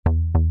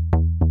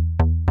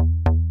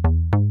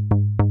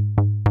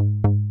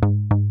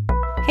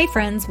Hey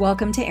friends,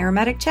 welcome to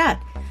Aromatic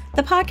Chat,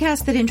 the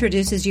podcast that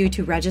introduces you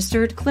to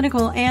registered,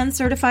 clinical, and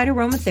certified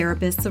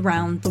aromatherapists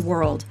around the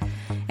world.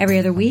 Every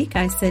other week,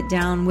 I sit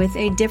down with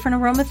a different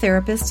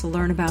aromatherapist to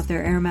learn about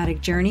their aromatic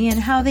journey and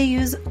how they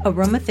use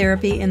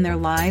aromatherapy in their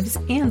lives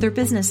and their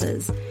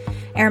businesses.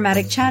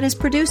 Aromatic Chat is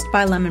produced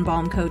by Lemon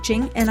Balm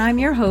Coaching, and I'm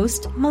your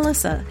host,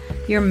 Melissa,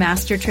 your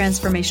master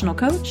transformational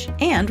coach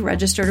and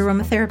registered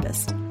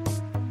aromatherapist.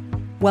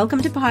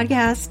 Welcome to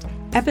podcast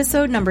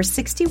episode number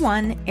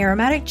 61,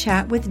 Aromatic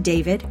Chat with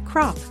David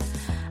Kropp.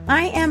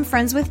 I am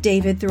friends with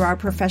David through our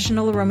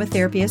Professional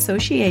Aromatherapy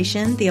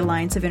Association, the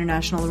Alliance of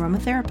International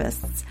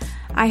Aromatherapists.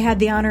 I had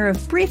the honor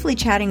of briefly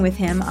chatting with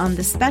him on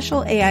the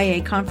special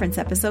AIA conference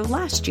episode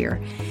last year,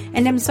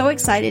 and I'm so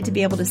excited to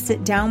be able to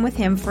sit down with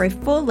him for a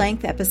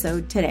full-length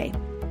episode today.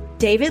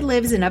 David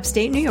lives in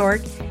upstate New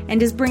York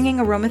and is bringing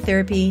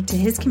aromatherapy to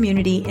his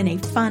community in a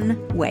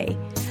fun way.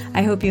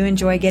 I hope you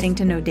enjoy getting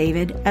to know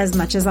David as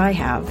much as I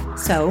have.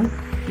 So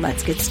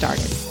let's get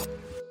started.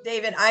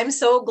 David, I'm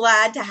so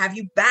glad to have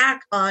you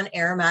back on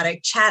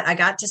Aromatic Chat. I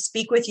got to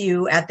speak with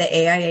you at the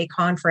AIA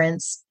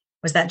conference.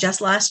 Was that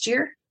just last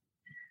year?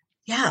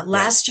 Yeah,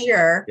 last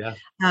year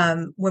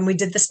when we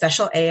did the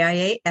special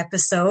AIA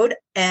episode.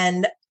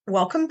 And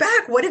welcome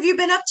back. What have you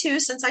been up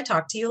to since I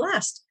talked to you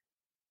last?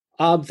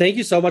 Thank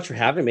you so much for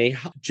having me.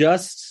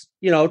 Just,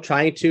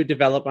 trying to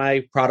develop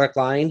my product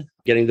line,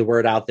 getting the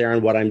word out there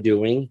on what I'm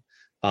doing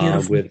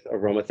with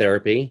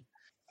aromatherapy.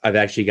 I've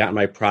actually gotten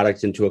my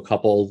product into a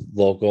couple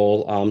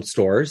local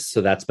stores, so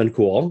that's been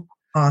cool.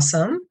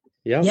 Awesome.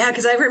 Yeah,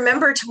 because I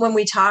remember when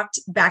we talked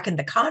back in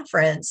the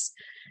conference,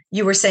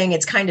 you were saying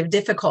it's kind of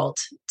difficult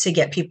to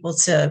get people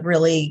to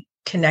really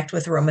connect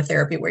with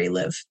aromatherapy where you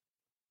live.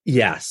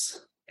 Yes.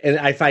 And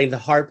I find the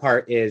hard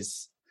part,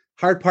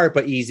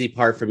 but easy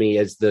part for me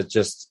is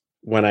just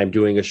when I'm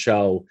doing a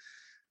show,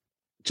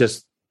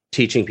 just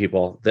teaching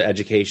people the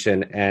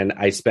education. And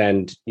I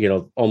spend,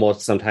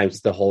 almost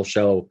sometimes the whole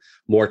show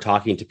more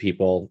talking to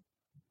people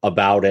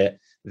about it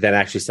than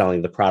actually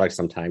selling the product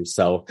sometimes.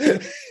 So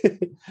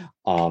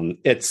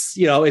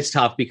it's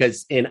tough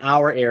because in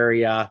our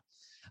area,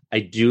 I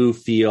do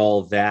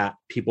feel that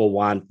people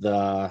want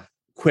the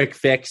quick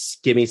fix,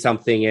 give me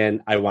something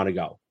and I want to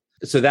go.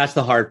 So that's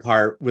the hard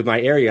part with my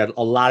area.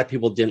 A lot of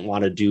people didn't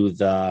want to do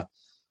the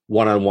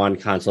one-on-one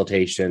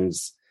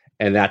consultations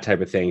and that type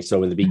of thing.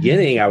 So in the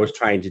beginning, I was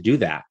trying to do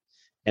that.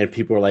 And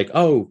people were like,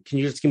 oh, can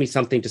you just give me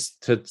something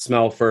to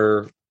smell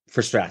for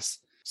stress?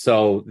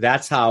 So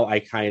that's how I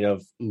kind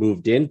of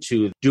moved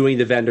into doing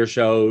the vendor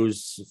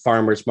shows,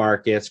 farmers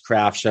markets,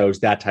 craft shows,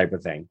 that type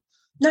of thing.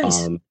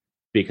 Nice.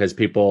 Because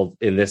people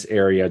in this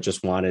area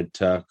just wanted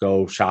to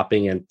go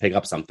shopping and pick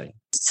up something.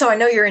 So I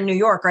know you're in New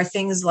York. Are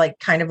things like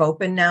kind of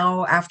open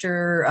now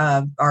after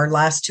our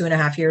last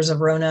 2.5 years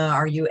of Rona?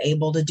 Are you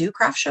able to do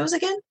craft shows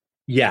again?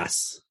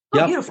 Yes. Oh,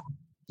 yep. Beautiful.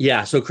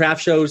 Yeah. So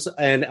craft shows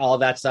and all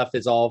that stuff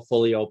is all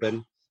fully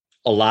open.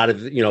 A lot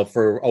of,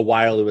 for a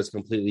while, it was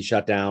completely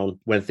shut down.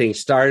 When things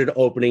started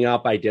opening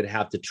up, I did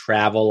have to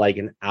travel like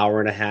an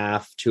hour and a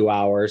half, 2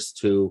 hours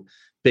to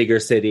bigger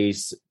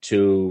cities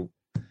to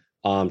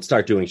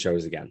start doing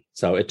shows again.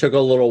 So it took a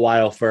little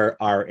while for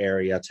our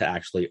area to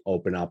actually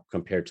open up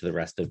compared to the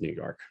rest of New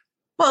York.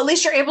 Well, at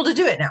least you're able to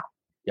do it now.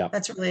 Yeah.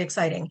 That's really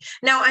exciting.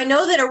 Now, I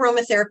know that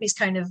aromatherapy is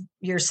kind of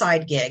your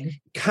side gig.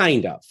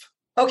 Kind of.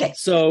 Okay.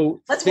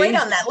 So let's wait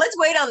on that.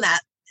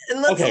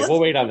 And we'll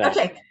wait on that.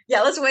 Okay.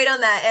 Yeah, let's wait on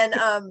that.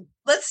 And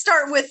let's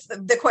start with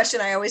the question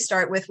I always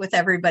start with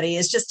everybody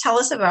is just tell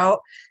us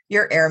about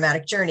your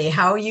aromatic journey,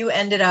 how you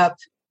ended up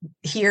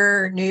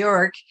here, New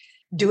York,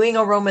 doing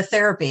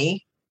aromatherapy.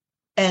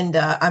 And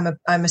I'm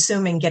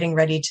assuming getting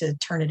ready to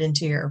turn it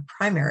into your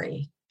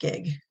primary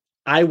gig.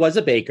 I was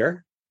a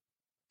baker.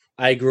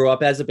 I grew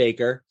up as a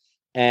baker,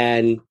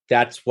 and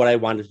that's what I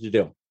wanted to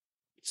do.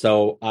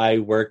 So I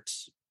worked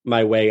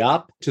my way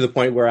up to the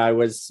point where I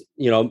was,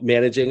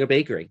 managing a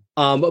bakery.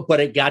 But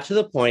it got to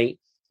the point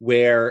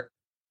where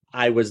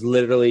I was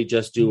literally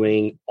just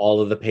doing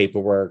all of the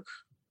paperwork,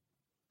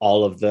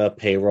 all of the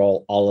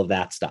payroll, all of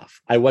that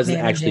stuff. I wasn't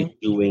actually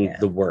doing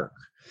the work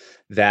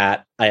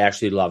that I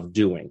actually loved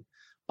doing.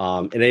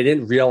 And I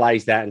didn't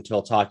realize that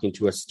until talking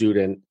to a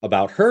student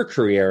about her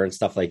career and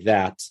stuff like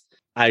that.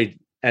 I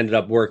ended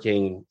up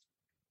working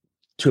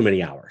too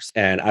many hours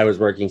and I was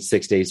working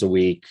 6 days a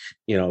week,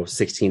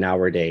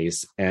 16-hour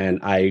days. And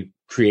I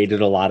created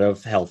a lot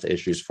of health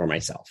issues for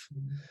myself.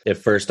 It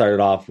first started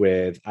off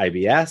with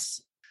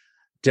IBS,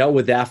 dealt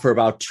with that for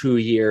about 2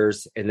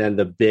 years. And then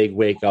the big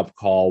wake up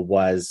call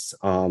was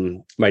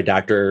my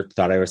doctor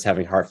thought I was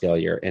having heart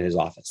failure in his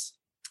office.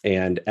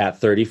 And at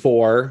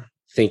 34,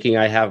 thinking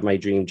I have my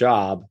dream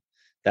job,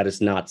 that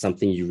is not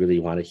something you really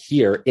want to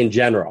hear in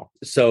general.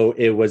 So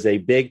it was a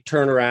big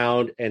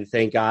turnaround. And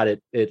thank God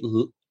it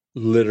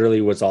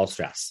literally was all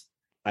stress.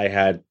 I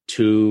had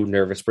 2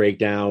 nervous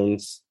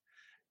breakdowns.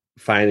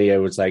 Finally, I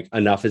was like,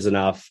 enough is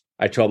enough.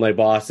 I told my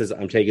bosses,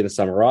 I'm taking the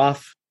summer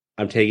off.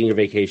 I'm taking a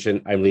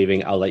vacation. I'm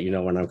leaving. I'll let you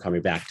know when I'm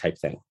coming back type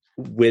thing.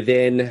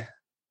 Within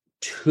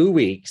 2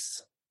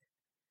 weeks,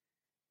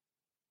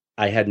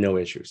 I had no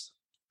issues.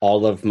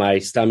 All of my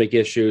stomach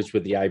issues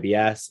with the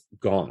IBS,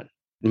 gone.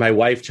 My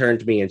wife turned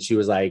to me and she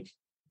was like,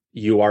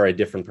 you are a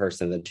different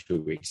person than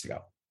 2 weeks ago.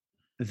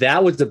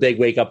 That was the big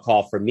wake up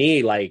call for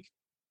me.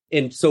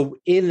 And so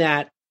in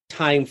that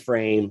time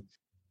frame,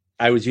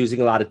 I was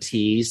using a lot of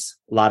teas,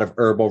 a lot of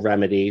herbal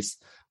remedies.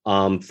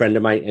 Friend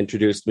of mine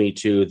introduced me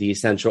to the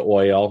essential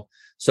oil.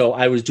 So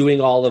I was doing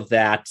all of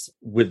that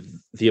with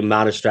the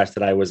amount of stress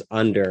that I was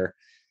under.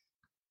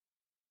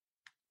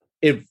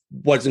 It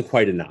wasn't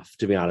quite enough,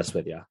 to be honest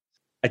with you.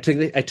 I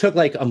took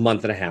like a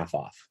month and a half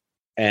off,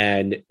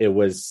 and it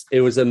was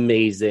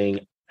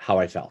amazing how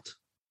I felt.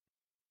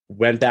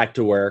 Went back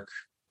to work.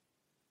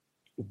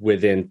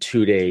 Within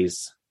 2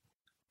 days,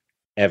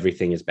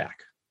 everything is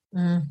back.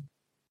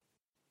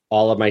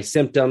 All of my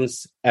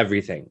symptoms,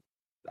 everything.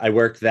 I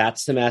worked that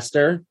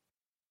semester,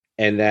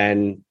 and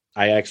then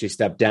I actually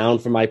stepped down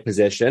from my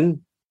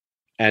position,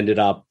 ended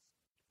up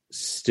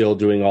still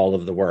doing all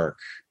of the work,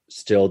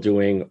 still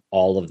doing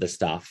all of the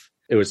stuff.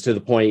 It was to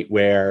the point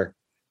where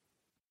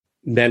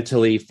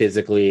mentally,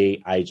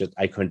 physically, I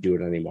couldn't do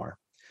it anymore.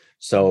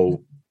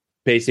 So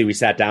basically we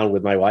sat down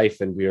with my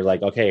wife and we were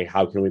like, okay,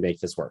 how can we make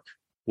this work?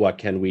 What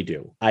can we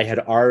do? I had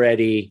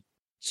already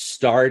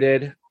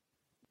started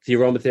the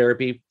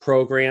aromatherapy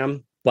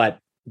program, but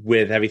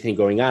with everything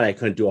going on, I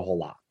couldn't do a whole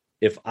lot.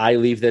 If I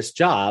leave this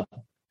job,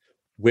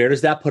 where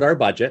does that put our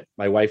budget?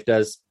 My wife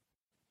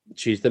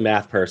she's the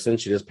math person.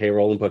 She does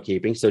payroll and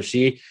bookkeeping. So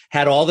she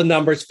had all the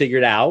numbers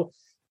figured out.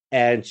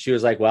 And she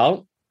was like,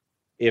 well,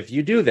 if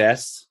you do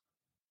this,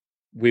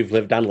 we've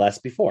lived on less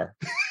before,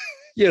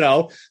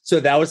 So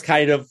that was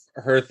kind of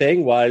her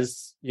thing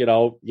was,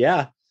 your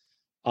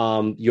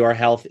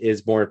health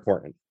is more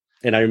important.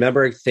 And I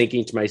remember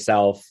thinking to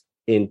myself,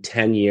 in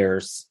 10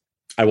 years,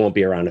 I won't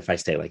be around if I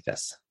stay like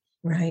this.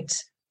 Right.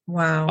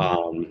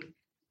 Wow.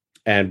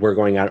 And we're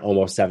going on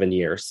almost 7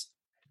 years.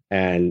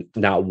 And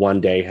not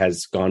one day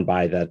has gone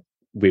by that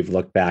we've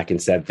looked back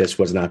and said, this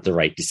was not the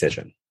right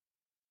decision.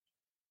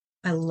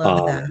 I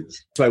love that.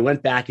 So I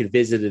went back and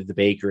visited the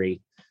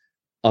bakery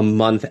a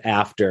month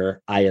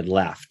after I had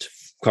left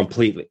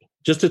completely,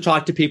 just to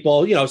talk to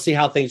people, see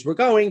how things were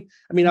going.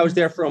 I mean, I was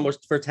there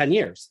for 10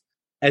 years.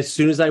 As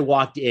soon as I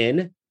walked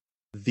in,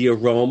 the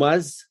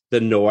aromas, the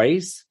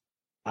noise,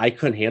 I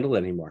couldn't handle it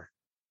anymore.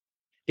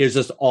 It was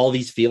just all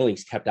these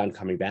feelings kept on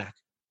coming back.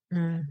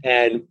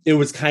 And it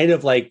was kind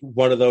of like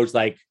one of those,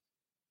 like,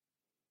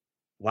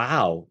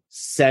 wow,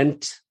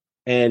 scent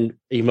and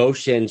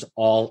emotions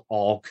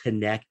all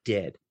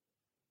connected.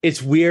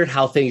 It's weird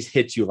how things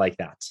hit you like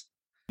that.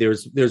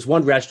 There's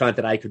one restaurant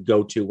that I could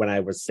go to when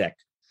I was sick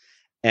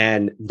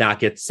and not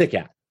get sick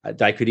at.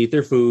 I could eat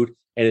their food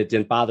and it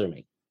didn't bother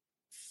me.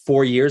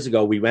 4 years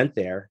ago, we went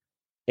there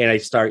and I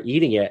started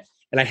eating it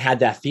and I had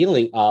that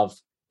feeling of,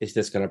 is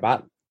this going to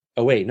bother me?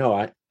 Oh, wait,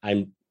 no,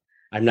 I'm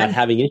not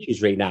having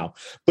issues right now.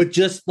 But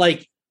just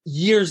like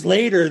years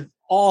later,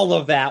 all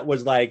of that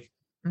was like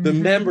the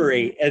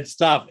memory and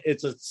stuff.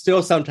 It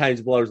still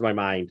sometimes blows my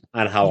mind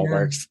on how it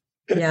works.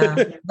 Yeah.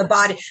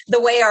 The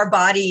way our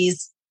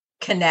bodies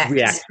connect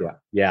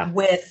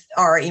with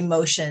our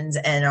emotions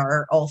and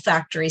our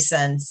olfactory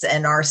sense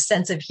and our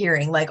sense of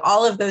hearing. Like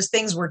all of those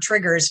things were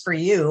triggers for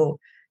you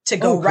to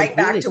go right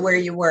back to where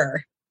you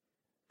were.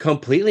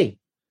 Completely.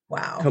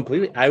 Wow.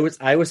 Completely. I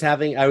was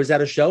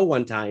at a show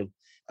one time.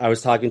 I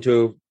was talking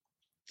to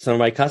some of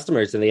my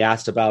customers and they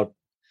asked about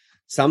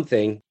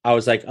something. I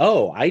was like,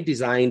 oh, I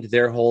designed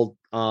their whole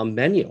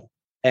menu.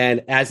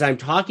 And as I'm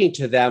talking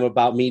to them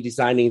about me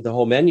designing the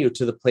whole menu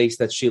to the place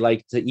that she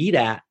liked to eat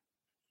at,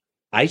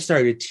 I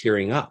started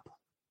tearing up.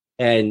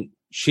 And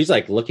she's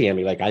like looking at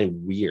me like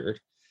I'm weird.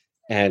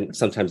 And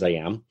sometimes I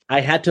am.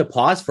 I had to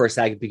pause for a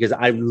second because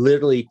I'm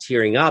literally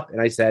tearing up.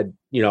 And I said,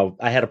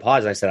 I had to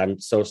pause. I said, I'm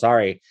so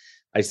sorry.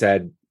 I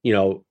said,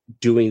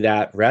 doing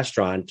that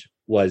restaurant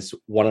was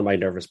one of my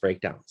nervous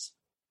breakdowns.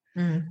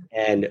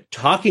 And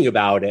talking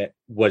about it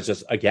was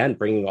just, again,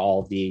 bringing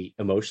all the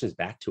emotions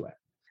back to it.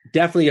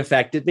 Definitely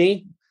affected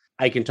me.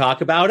 I can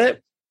talk about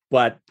it,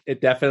 but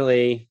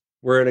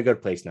we're in a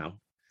good place now.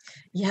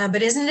 Yeah,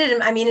 but isn't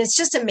it? I mean, it's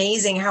just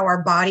amazing how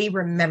our body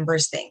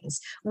remembers things.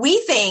 We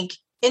think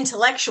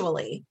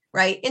intellectually,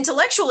 right?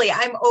 Intellectually,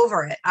 I'm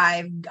over it.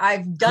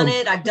 I've done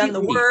it. I've done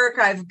the work.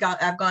 I've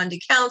gone to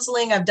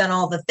counseling. I've done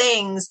all the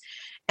things.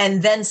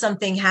 And then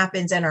something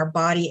happens and our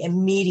body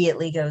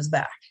immediately goes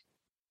back.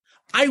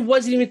 I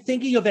wasn't even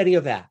thinking of any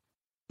of that,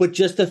 but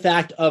just the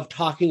fact of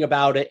talking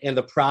about it and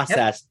the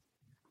process,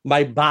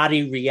 my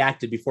body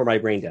reacted before my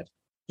brain did.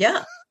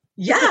 Yeah.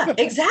 Yeah,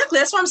 exactly.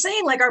 That's what I'm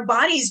saying. Like our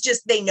bodies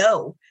they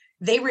know,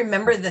 they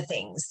remember the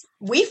things.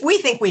 We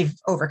think we've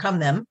overcome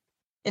them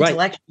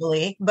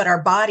intellectually, but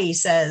our body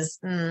says,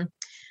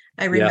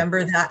 I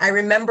remember that. I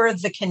remember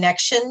the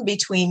connection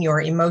between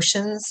your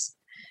emotions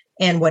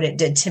and what it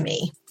did to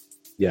me.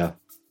 Yeah.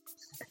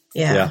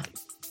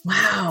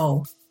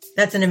 Wow.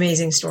 That's an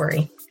amazing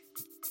story.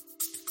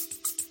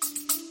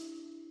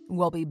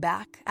 We'll be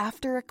back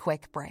after a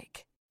quick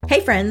break. Hey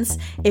friends,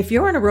 if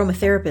you're an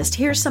aromatherapist,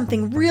 here's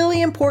something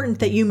really important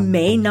that you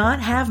may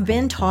not have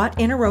been taught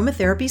in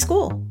aromatherapy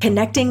school.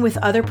 Connecting with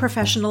other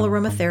professional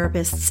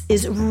aromatherapists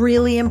is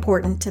really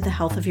important to the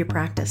health of your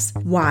practice.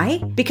 Why?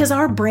 Because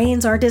our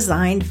brains are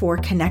designed for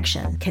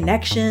connection.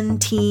 Connection,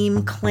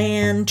 team,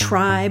 clan,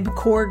 tribe,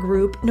 core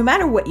group, no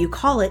matter what you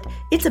call it,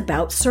 it's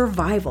about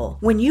survival.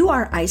 When you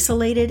are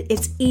isolated,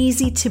 it's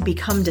easy to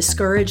become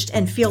discouraged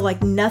and feel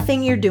like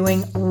nothing you're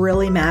doing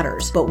really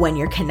matters. But when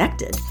you're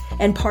connected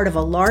and part of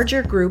a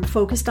larger group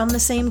focused on the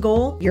same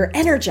goal, you're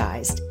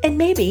energized, and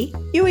maybe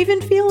you even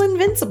feel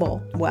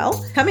invincible.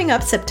 Well, coming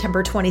up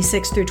September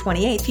 26th through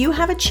 28th, you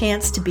have a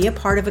chance to be a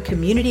part of a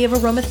community of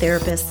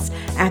aromatherapists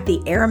at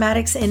the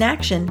Aromatics in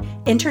Action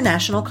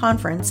International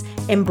Conference,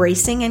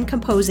 Embracing and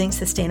Composing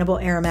Sustainable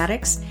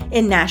Aromatics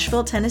in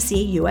Nashville,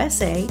 Tennessee,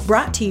 USA,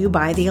 brought to you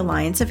by the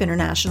Alliance of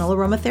International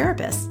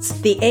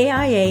Aromatherapists. The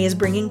AIA is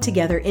bringing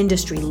together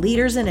industry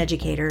leaders and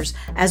educators,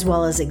 as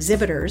well as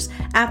exhibitors,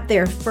 at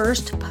their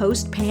first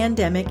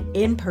post-pandemic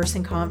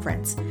in-person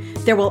conference.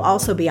 There will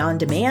also be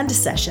on-demand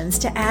sessions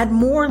to add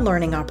more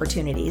learning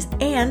opportunities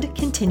and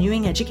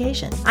continuing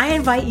education. I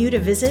invite you to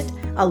visit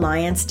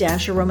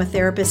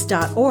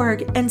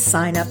alliance-aromatherapist.org and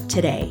sign up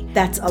today.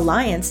 That's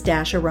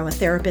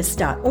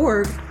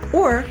alliance-aromatherapist.org,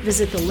 or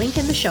visit the link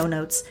in the show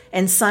notes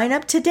and sign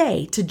up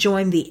today to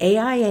join the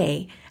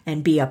AIA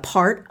and be a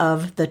part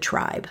of the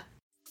tribe.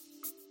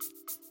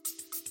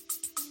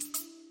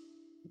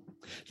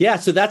 Yeah,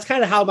 so that's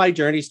kind of how my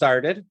journey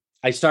started.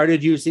 I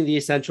started using the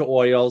essential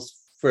oils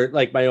for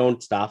like my own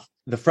stuff.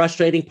 The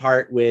frustrating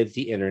part with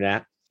the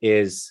internet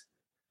is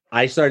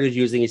I started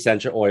using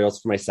essential oils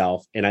for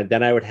myself. And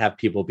then I would have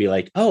people be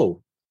like,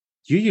 oh,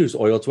 you use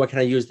oils. What can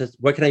I use this?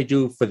 What can I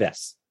do for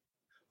this?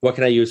 What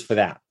can I use for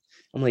that?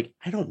 I'm like,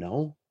 I don't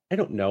know.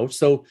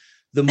 So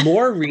the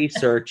more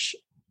research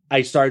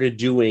I started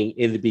doing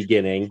in the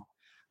beginning,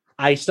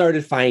 I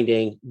started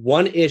finding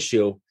one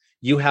issue.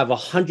 You have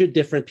 100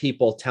 different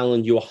people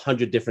telling you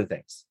 100 different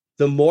things.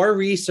 The more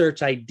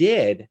research I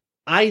did,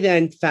 I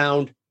then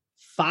found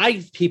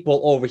 5 people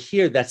over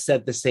here that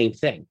said the same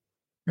thing.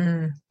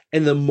 And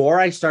the more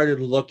I started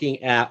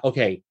looking at,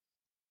 okay,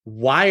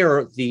 why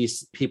are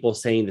these people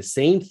saying the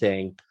same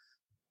thing,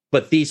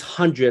 but these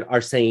 100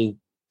 are saying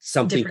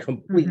something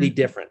completely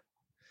different?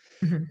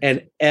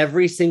 And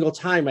every single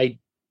time I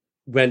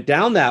went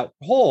down that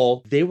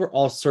hole, they were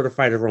all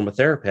certified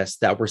aromatherapists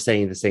that were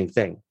saying the same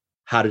thing.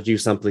 How to do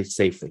something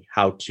safely,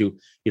 how to,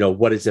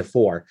 what is it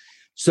for?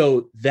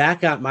 So that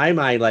got my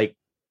mind like,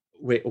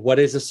 wait, what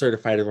is a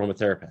certified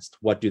aromatherapist?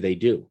 What do they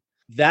do?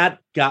 That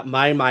got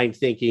my mind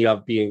thinking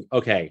of being,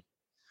 okay,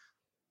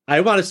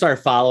 I want to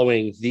start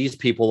following these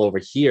people over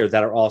here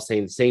that are all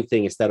saying the same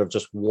thing instead of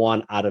just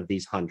one out of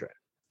these 100.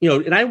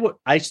 And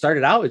I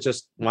started out with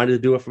just wanted to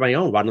do it for my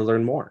own, wanted to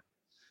learn more.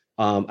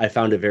 I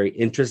found it very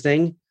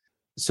interesting.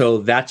 So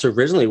that's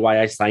originally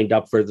why I signed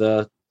up for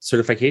the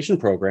certification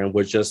program,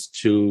 was just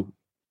to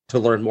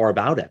learn more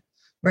about it.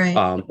 Right.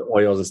 The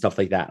oils and stuff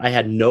like that. I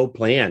had no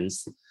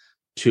plans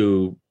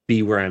to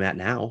be where I'm at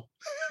now.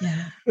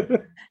 Yeah.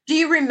 Do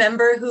you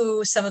remember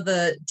who some of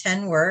the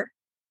 10 were?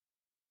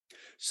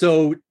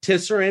 So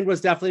Tisserand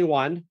was definitely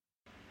one.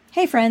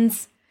 Hey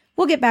friends,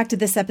 we'll get back to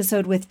this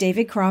episode with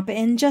David Kropp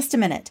in just a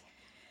minute.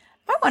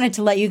 I wanted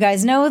to let you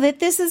guys know that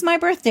this is my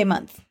birthday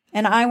month,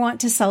 and I want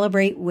to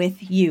celebrate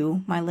with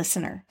you, my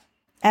listener.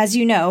 As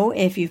you know,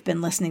 if you've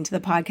been listening to the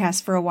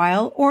podcast for a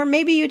while, or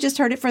maybe you just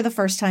heard it for the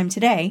first time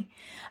today,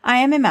 I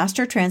am a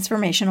master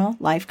transformational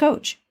life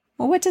coach.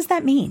 Well, what does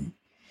that mean?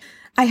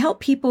 I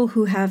help people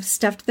who have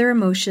stuffed their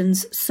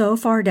emotions so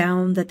far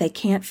down that they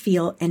can't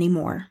feel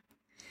anymore.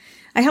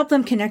 I help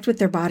them connect with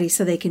their body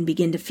so they can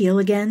begin to feel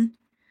again.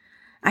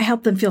 I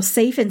help them feel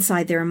safe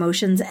inside their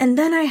emotions, and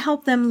then I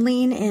help them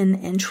lean in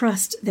and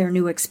trust their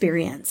new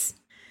experience.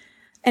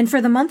 And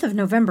for the month of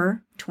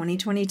November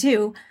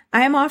 2022,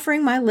 I am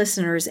offering my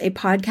listeners a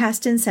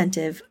podcast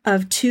incentive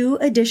of 2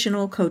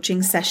 additional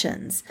coaching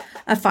sessions,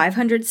 a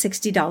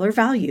 $560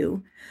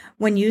 value,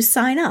 when you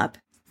sign up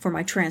for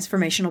my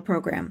transformational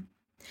program.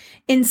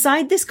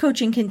 Inside this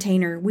coaching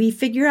container, we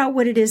figure out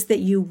what it is that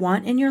you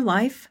want in your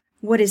life,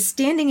 what is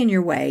standing in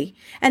your way,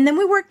 and then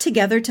we work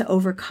together to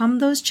overcome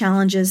those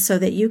challenges so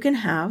that you can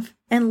have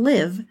and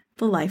live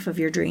the life of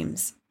your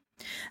dreams.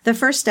 The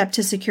first step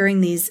to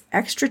securing these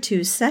extra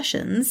 2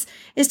 sessions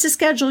is to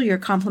schedule your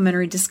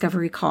complimentary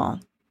discovery call.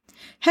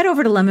 Head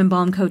over to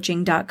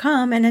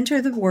lemonbalmcoaching.com and enter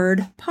the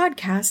word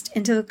podcast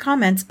into the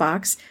comments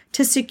box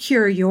to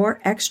secure your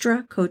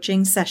extra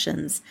coaching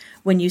sessions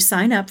when you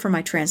sign up for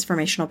my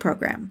transformational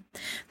program.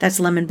 That's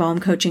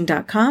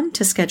lemonbalmcoaching.com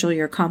to schedule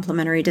your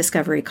complimentary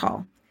discovery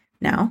call.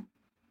 Now,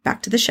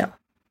 back to the show.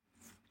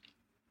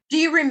 Do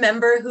you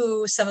remember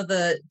who some of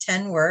the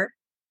 10 were?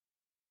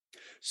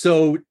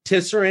 So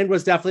Tisserand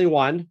was definitely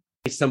one.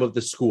 Some of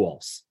the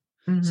schools.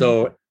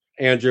 So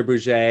Andrea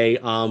Bouget,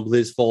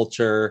 Liz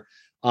Fulcher,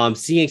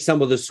 seeing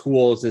some of the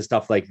schools and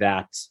stuff like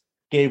that.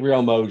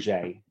 Gabriel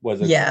Moget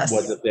was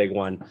a big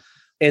one.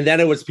 And then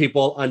it was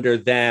people under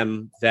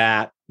them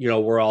that,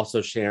 were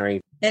also sharing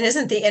And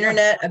isn't the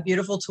internet a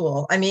beautiful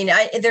tool? I mean,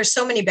 there's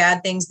so many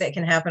bad things that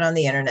can happen on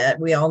the internet.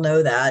 We all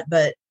know that.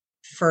 But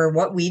for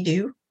what we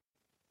do,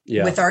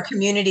 with our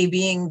community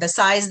being the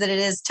size that it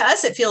is, to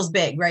us, it feels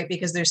big, right?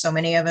 Because there's so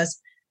many of us.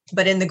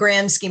 But in the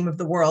grand scheme of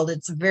the world,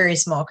 it's a very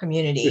small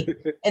community.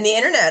 And the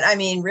internet, I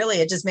mean, really,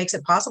 it just makes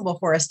it possible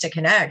for us to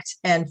connect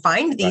and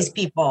find these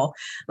people.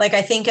 Like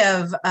I think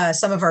of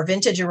some of our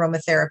vintage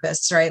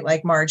aromatherapists, right?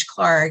 Like Marge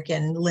Clark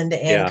and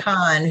Linda Ann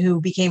Kahn, who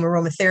became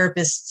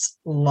aromatherapists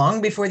long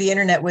before the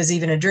internet was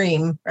even a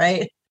dream,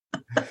 right?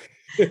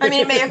 I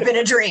mean, it may have been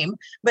a dream,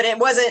 but it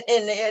wasn't,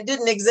 and it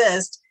didn't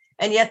exist.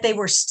 And yet they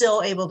were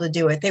still able to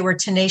do it. They were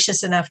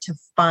tenacious enough to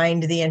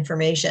find the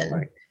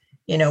information.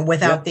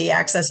 Without the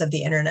access of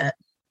the internet.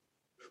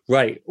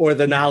 Right. Or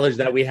the knowledge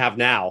that we have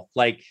now.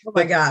 Like, oh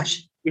my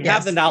gosh. We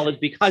have the knowledge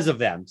because of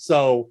them.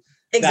 So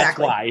that's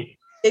why.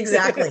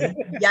 Exactly.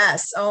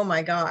 Yes. Oh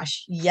my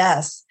gosh.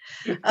 Yes.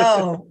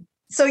 Oh,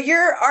 so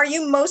are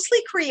you mostly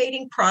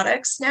creating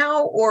products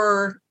now,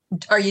 or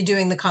are you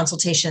doing the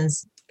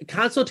consultations?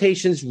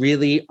 Consultations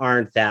really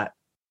aren't that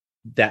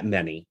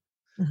many.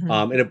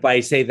 Mm-hmm. And if I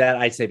say that,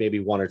 I'd say maybe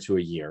 1 or 2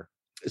 a year.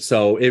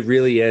 So it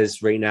really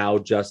is right now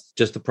just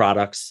the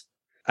products.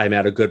 I'm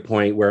at a good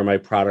point where my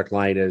product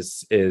line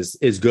is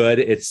good.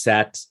 It's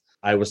set.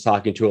 I was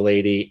talking to a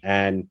lady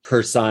and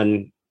her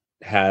son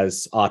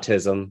has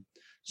autism.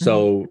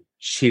 So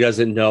she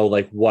doesn't know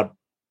like what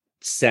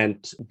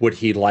scent would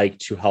he like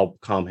to help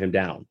calm him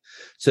down.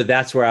 So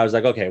that's where I was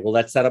like, okay, well,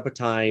 let's set up a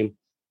time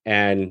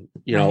and,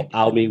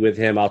 I'll meet with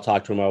him. I'll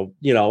talk to him,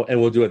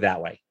 and we'll do it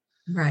that way.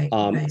 Right.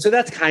 So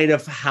that's kind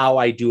of how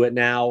I do it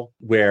now,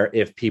 where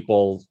if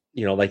people,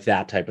 like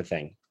that type of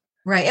thing.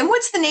 Right. And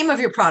what's the name of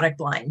your product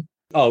line?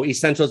 Oh,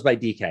 Essentials by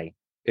DK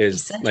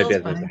is my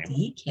business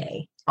name.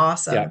 DK.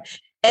 Awesome. Yeah.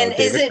 And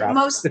is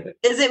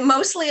it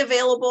mostly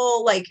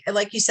available, like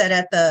you said,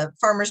 at the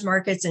farmers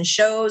markets and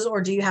shows,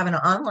 or do you have an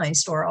online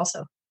store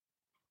also?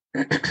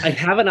 I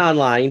have an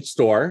online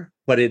store,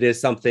 but it is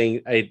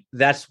something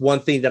that's one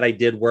thing that I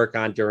did work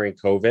on during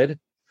COVID,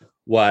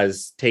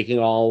 was taking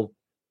all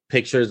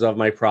pictures of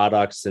my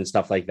products and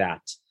stuff like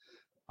that.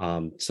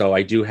 So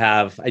I do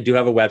have a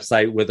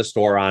website with a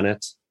store on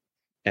it,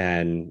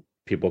 and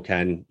people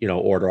can,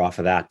 order off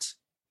of that.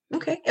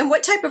 Okay. And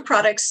what type of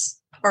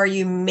products are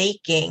you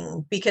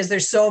making? Because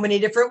there's so many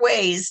different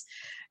ways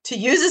to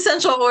use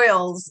essential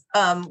oils.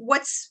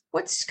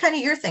 What's kind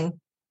of your thing?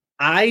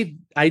 I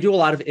do a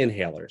lot of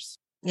inhalers.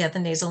 Yeah. The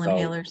nasal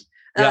inhalers.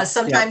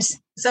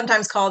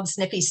 Sometimes called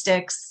sniffy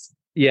sticks.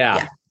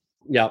 Yeah.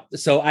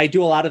 So I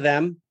do a lot of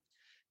them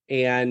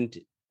and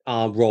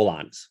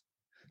roll-ons.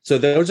 So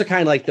those are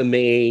kind of like the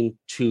main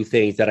 2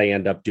 things that I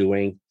end up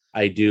doing.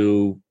 I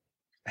do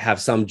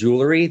have some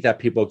jewelry that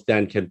people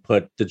then can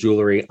put the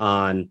jewelry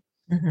on,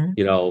 and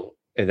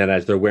then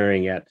as they're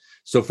wearing it.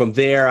 So from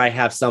there, I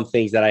have some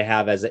things that I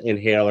have as an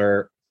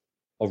inhaler,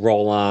 a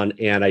roll-on,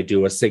 and I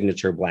do a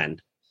signature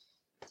blend.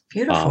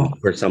 Beautiful.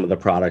 For some of the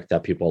product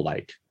that people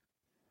like.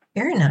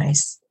 Very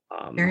nice.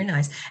 Very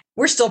nice.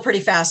 We're still pretty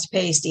fast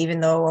paced,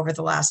 even though over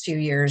the last few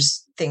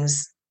years,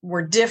 things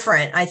were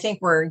different. I think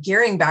we're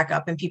gearing back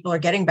up and people are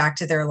getting back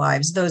to their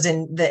lives. Those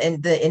in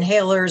the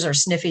inhalers or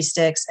sniffy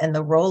sticks and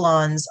the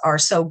roll-ons are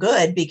so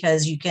good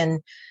because you can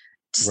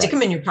stick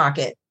them in your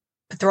pocket,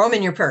 throw them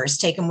in your purse,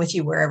 take them with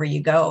you wherever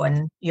you go,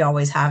 and you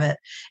always have it.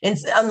 And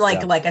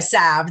unlike like a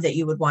salve that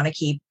you would want to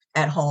keep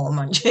at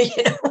home,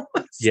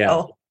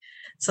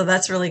 So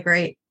that's really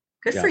great.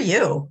 Good for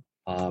you.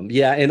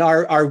 And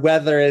our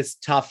weather is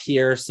tough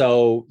here.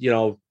 So,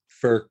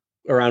 for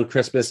around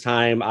Christmas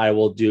time, I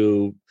will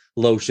do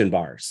lotion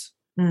bars,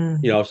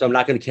 so I'm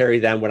not going to carry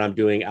them when I'm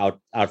doing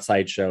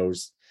outside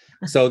shows.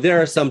 So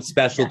there are some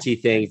specialty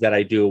things that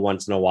I do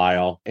once in a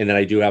while. And then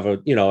I do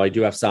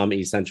have some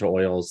essential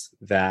oils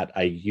that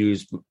I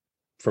use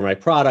for my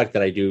product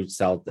that I do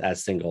sell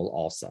as single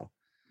also.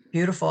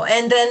 Beautiful.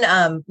 And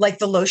then like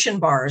the lotion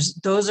bars,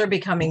 those are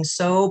becoming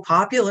so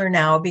popular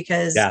now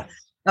because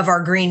of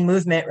our green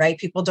movement, right?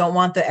 People don't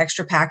want the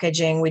extra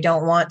packaging. We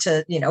don't want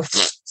to,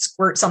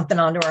 squirt something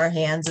onto our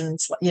hands and,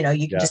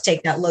 you can just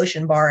take that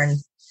lotion bar and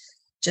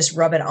just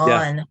rub it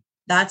on. Yeah.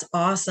 That's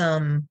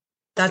awesome.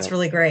 That's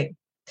really great.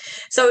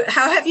 So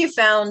how have you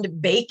found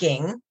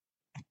baking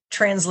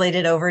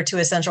translated over to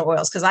essential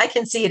oils? Because I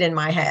can see it in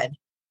my head.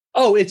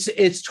 Oh,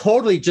 it's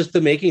totally just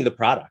the making the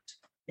product.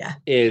 Yeah.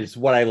 Is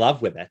what I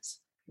love with it.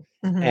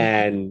 Mm-hmm.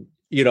 And,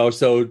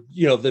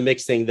 the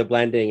mixing, the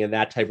blending and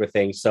that type of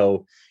thing.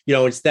 So,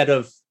 instead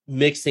of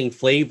mixing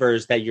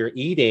flavors that you're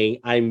eating,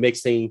 I'm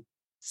mixing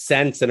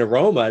scents and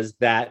aromas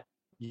that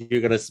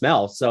you're going to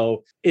smell.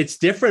 So it's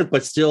different,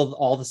 but still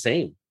all the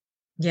same.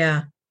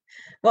 Yeah.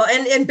 Well,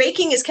 and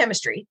baking is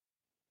chemistry.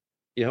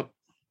 Yep.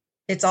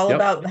 It's all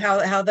about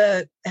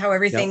how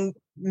everything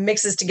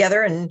mixes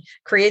together and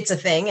creates a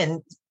thing,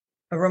 and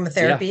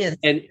aromatherapy is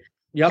and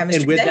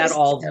with that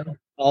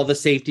all the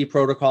safety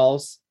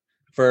protocols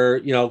for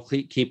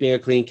keeping a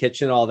clean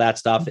kitchen, all that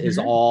stuff is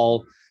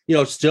all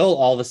still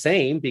all the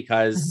same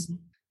because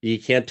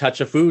you can't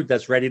touch a food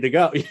that's ready to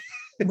go.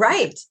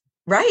 Right.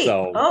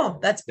 So, oh,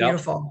 that's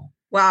beautiful.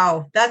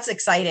 Wow, that's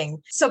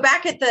exciting. So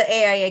back at the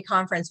AIA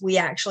conference, we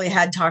actually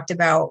had talked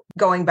about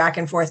going back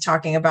and forth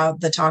talking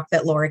about the talk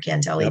that Laura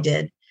Cantelli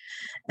did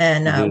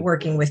and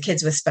working with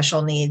kids with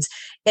special needs.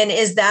 And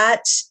is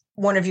that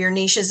one of your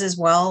niches as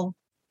well,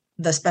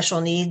 the special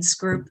needs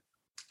group?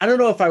 I don't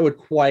know if I would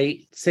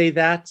quite say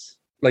that.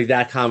 Like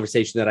that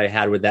conversation that I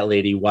had with that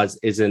lady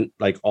isn't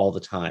like all the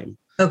time.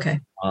 Okay.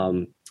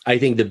 I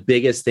think the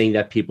biggest thing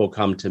that people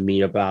come to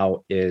me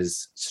about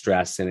is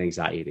stress and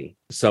anxiety.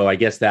 So I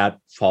guess that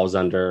falls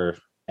under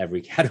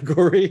every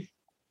category.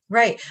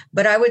 Right.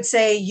 But I would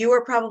say you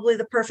are probably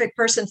the perfect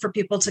person for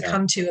people to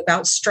come to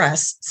about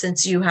stress,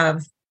 since you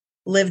have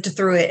lived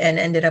through it and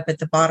ended up at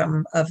the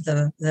bottom of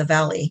the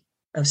valley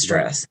of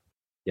stress.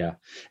 Right. Yeah.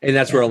 And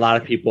that's where a lot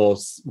of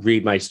people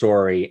read my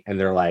story and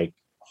they're like,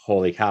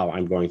 holy cow,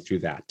 I'm going through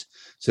that.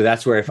 So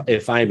that's where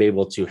if I'm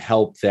able to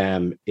help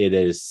them,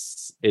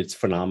 it's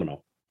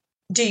phenomenal.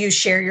 Do you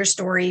share your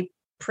story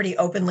pretty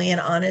openly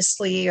and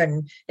honestly?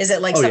 And is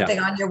it like something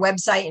on your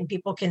website and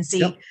people can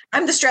see,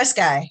 I'm the stress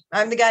guy.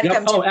 I'm the guy to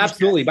come to. Oh,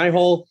 absolutely.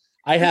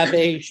 I have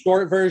a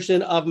short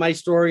version of my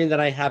story and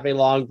then I have a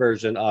long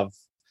version of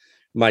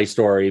my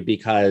story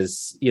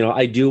because,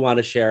 I do want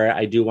to share it.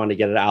 I do want to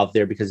get it out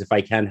there because if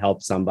I can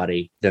help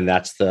somebody, then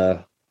that's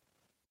the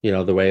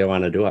way I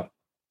want to do it.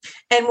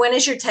 And when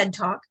is your TED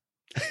Talk?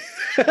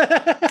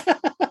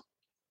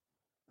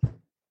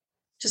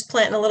 Just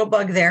planting a little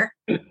bug there.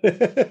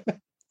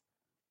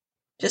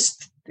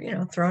 Just,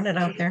 throwing it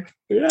out there.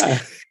 Yeah.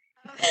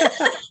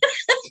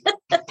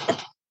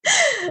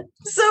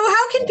 So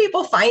how can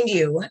people find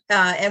you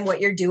and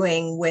what you're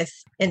doing with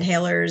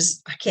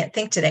inhalers? I can't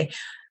think today.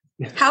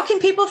 How can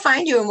people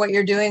find you and what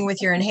you're doing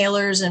with your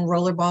inhalers and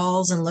roller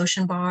balls and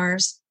lotion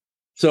bars?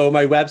 So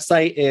my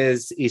website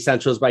is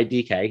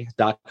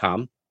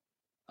essentialsbydk.com.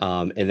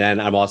 And then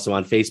I'm also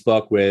on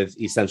Facebook with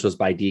Essentials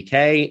by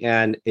DK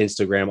and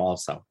Instagram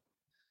also.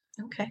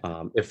 Okay.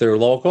 If they're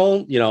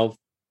local,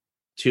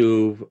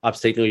 to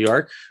upstate New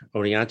York,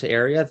 Oneonta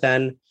area,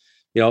 then,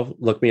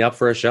 look me up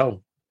for a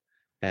show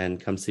and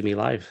come see me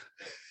live.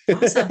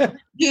 Awesome.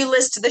 Do you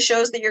list the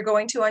shows that you're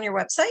going to on your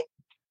website?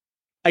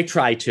 I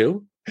try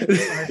to.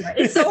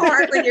 It's so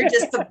hard when you're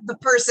just the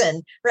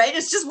person, right?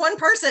 It's just one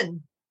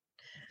person.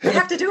 You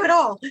have to do it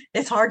all.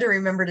 It's hard to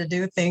remember to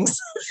do things.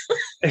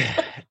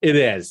 It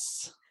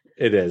is.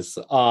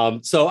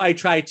 So I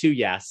try to,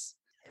 yes.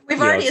 We've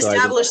already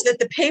established that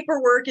the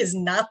paperwork is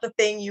not the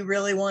thing you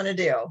really want to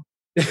do.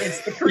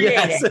 It's the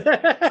creating.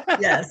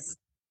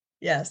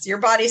 Yes. Your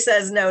body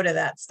says no to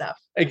that stuff.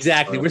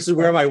 Exactly. Which is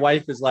where my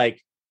wife is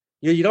like,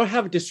 you don't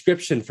have a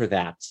description for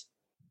that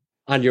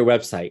on your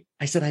website.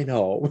 I said, I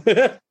know.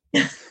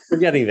 We're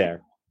getting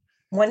there.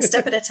 One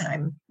step at a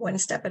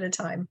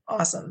time.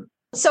 Awesome.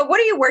 So what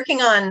are you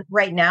working on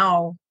right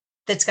now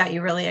that's got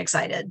you really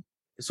excited?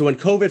 So when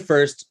COVID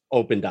first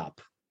opened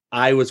up,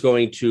 I was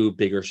going to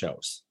bigger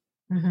shows,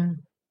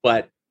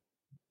 but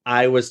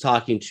I was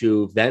talking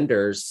to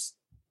vendors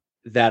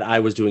that I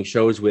was doing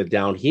shows with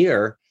down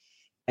here.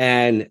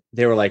 And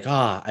they were like,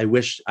 I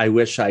wish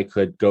I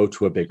could go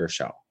to a bigger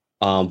show.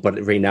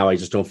 But right now I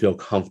just don't feel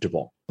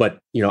comfortable. But,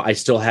 I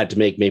still had to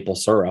make maple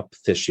syrup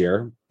this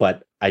year,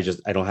 but I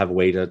don't have a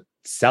way to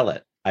sell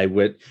it. I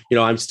would,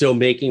 I'm still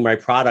making my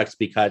products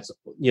because,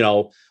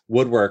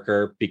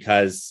 woodworker,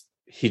 because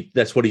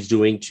that's what he's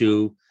doing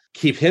to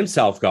keep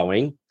himself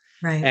going.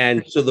 Right.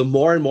 And so the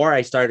more and more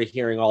I started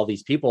hearing all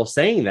these people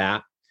saying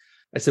that,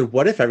 I said,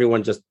 what if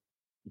everyone just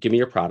give me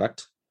your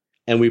product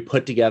and we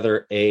put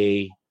together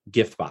a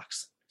gift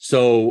box?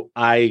 So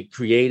I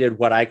created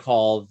what I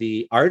call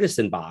the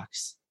artisan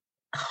box.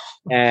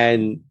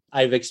 And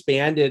I've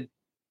expanded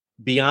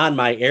beyond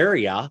my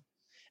area.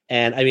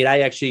 And I mean,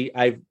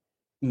 I've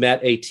met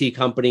a tea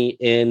company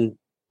in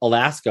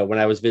Alaska when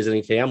I was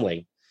visiting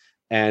family.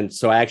 And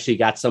so I actually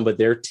got some of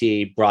their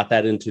tea, brought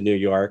that into New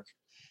York,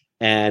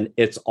 and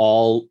it's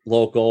all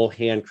local,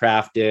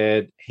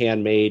 handcrafted,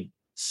 handmade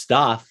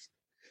stuff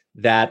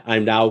that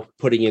I'm now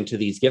putting into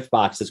these gift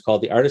boxes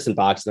called the artisan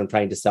box. And I'm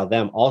trying to sell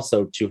them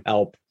also to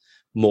help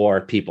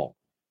more people,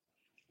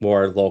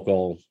 more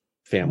local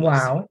families.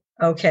 Wow.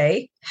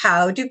 Okay.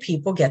 How do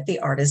people get the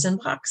artisan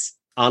box?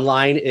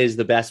 Online is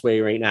the best way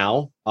right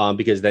now,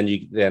 because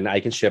then I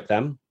can ship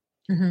them.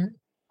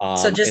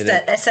 So just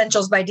at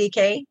Essentials by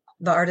DK,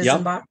 the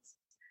artisan box.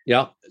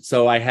 Yep.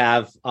 So I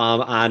have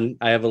I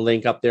have a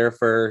link up there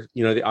for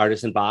the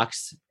artisan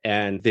box,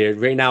 and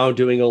right now I'm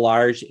doing a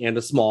large and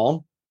a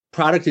small.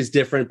 Product is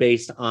different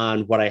based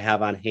on what I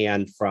have on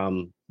hand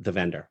from the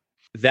vendor.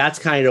 That's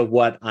kind of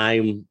what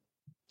I'm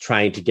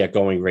trying to get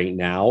going right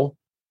now,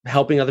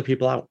 helping other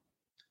people out.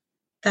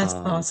 That's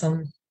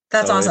awesome.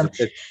 That's awesome.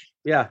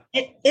 Yeah.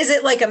 Is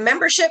it like a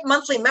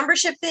monthly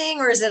membership thing,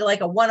 or is it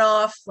like a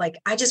one-off? Like,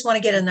 I just want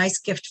to get a nice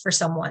gift for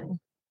someone.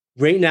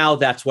 Right now,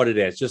 that's what it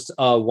is. Just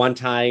a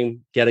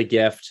one-time get a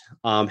gift.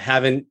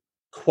 Haven't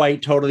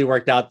quite totally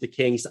worked out the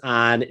kinks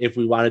on if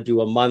we want to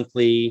do a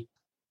monthly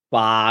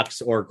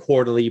box or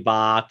quarterly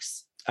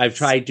box. I've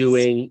tried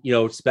doing,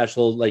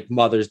 special like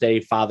Mother's Day,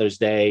 Father's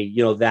Day,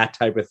 that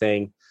type of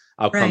thing.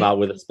 I'll come out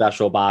with a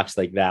special box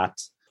like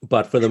that.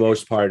 But for the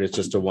most part, it's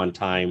just a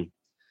one-time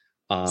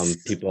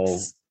people.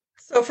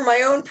 So for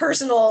my own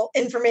personal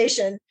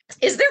information,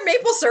 is there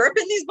maple syrup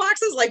in these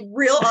boxes? Like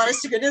real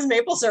honest to goodness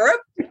maple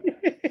syrup?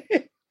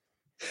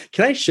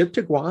 Can I ship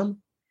to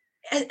Guam?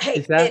 And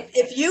hey,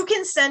 if you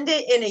can send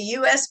it in a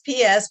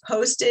USPS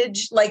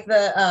postage, like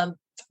the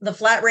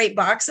flat rate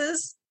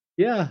boxes,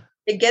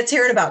 it gets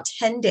here in about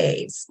 10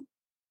 days.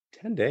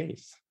 10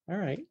 days. All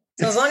right.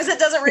 So as long as it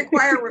doesn't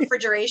require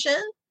refrigeration.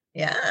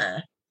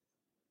 Yeah.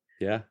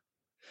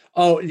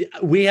 Oh,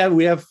 we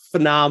have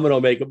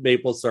phenomenal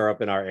maple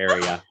syrup in our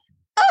area.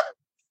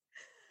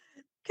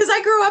 Because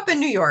I grew up in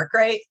New York,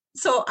 right?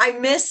 So I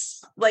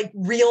miss like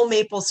real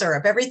maple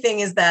syrup.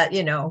 Everything is that,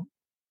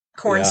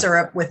 corn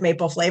syrup with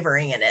maple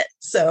flavoring in it.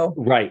 So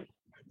right.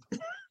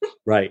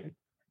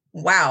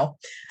 Wow.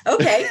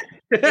 Okay.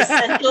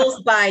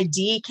 Essentials by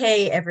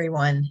DK,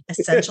 everyone.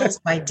 Essentials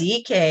by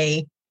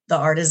DK, the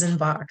artisan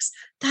box.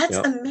 That's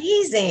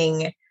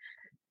amazing.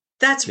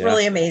 That's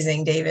really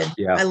amazing, David.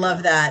 Yeah. I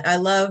love that. I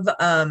love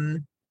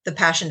the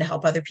passion to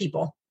help other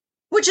people,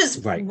 which is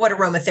what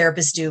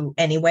aromatherapists do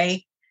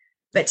anyway.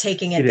 But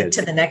taking it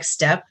to the next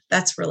step,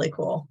 that's really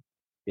cool.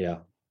 Yeah.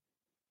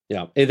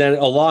 And then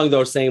along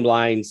those same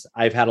lines,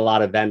 I've had a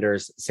lot of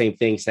vendors, same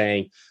thing,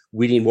 saying,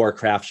 we need more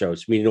craft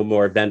shows. We need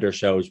more vendor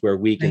shows where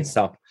we can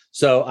sell.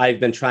 So I've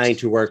been trying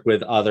to work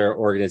with other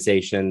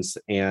organizations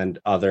and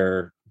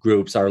other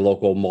groups, our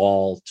local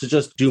mall, to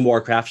just do more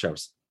craft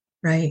shows.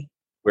 Right.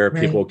 Where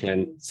people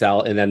can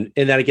sell. And then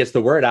it gets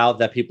the word out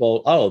that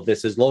people, oh,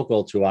 this is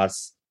local to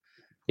us.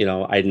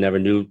 I never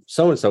knew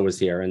so-and-so was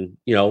here. And,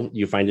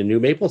 you find a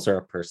new maple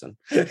syrup person.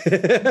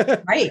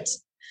 Right.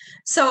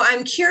 So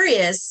I'm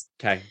curious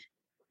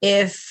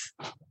if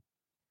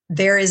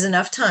there is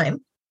enough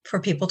time for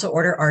people to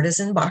order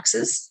artisan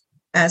boxes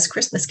as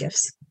Christmas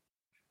gifts.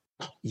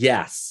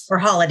 Yes. Or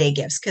holiday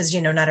gifts, because,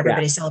 not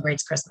everybody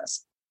celebrates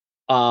Christmas.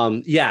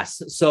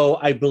 Yes. So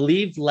I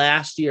believe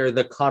last year,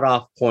 the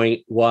cutoff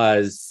point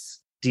was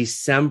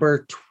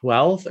December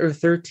 12th or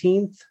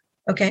 13th.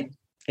 Okay.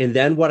 And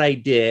then what I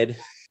did,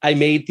 I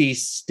made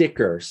these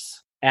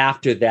stickers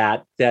after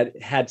that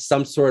had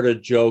some sort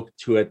of joke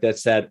to it that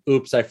said,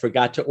 oops, I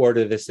forgot to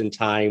order this in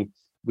time.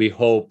 We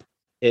hope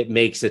it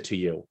makes it to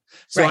you.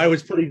 So I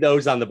was putting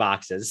those on the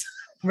boxes.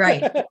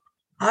 Right.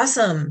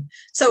 Awesome.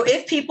 So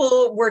if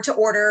people were to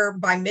order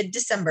by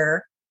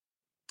mid-December,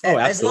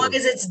 as long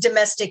as it's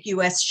domestic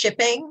US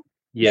shipping,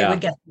 they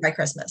would get them by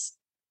Christmas.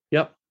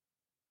 Yep.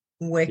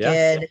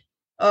 Wicked. Yep.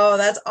 Oh,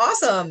 that's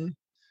awesome.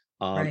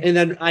 And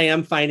then I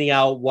am finding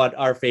out what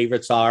our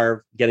favorites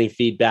are, getting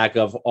feedback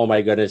of, oh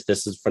my goodness,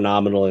 this is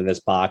phenomenal in this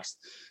box.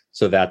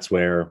 So that's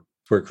where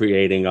we're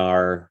creating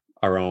our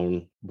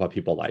own, what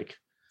people like.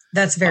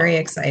 That's very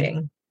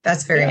exciting.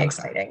 That's very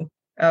exciting.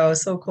 Oh,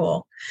 so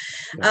cool.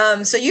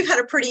 So you've had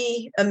a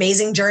pretty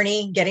amazing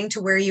journey getting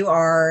to where you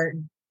are,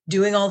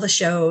 doing all the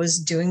shows,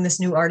 doing this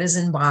new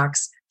artisan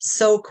box.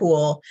 So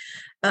cool.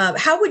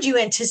 How would you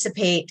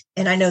anticipate,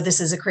 and I know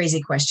this is a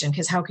crazy question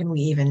because how can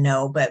we even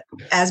know, but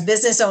as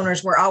business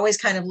owners, we're always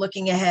kind of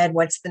looking ahead.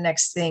 What's the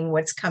next thing?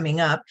 What's coming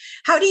up?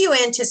 How do you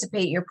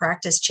anticipate your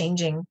practice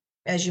changing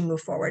as you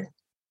move forward?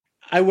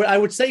 I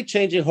would say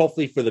changing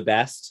hopefully for the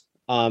best.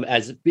 And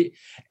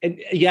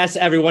yes,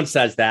 everyone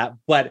says that,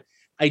 but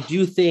I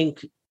do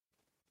think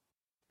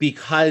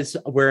because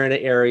we're in an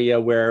area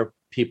where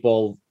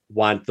people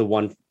want the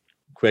one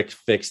quick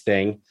fix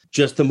thing,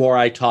 just the more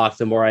I talk,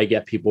 the more I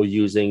get people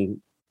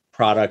using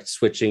products,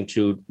 switching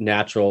to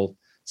natural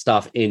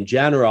stuff in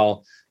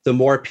general, the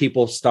more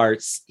people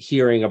start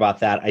hearing about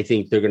that. I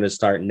think they're going to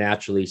start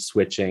naturally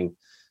switching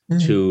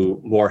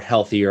to more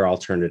healthier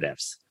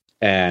alternatives.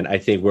 And I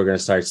think we're going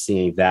to start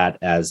seeing that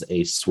as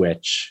a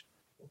switch.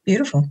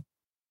 Beautiful.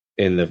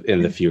 In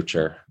the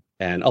future.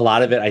 And a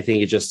lot of it, I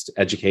think, is just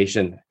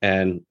education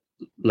and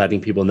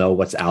letting people know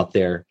what's out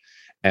there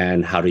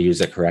and how to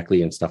use it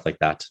correctly and stuff like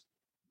that.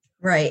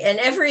 Right. And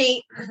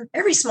every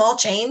small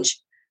change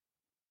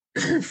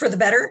for the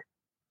better.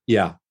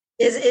 Yeah.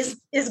 Is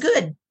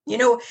good.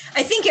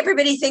 I think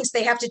everybody thinks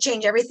they have to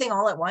change everything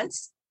all at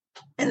once.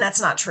 And that's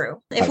not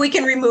true. If we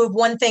can remove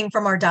one thing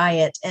from our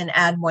diet and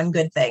add one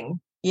good thing,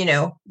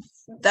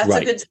 that's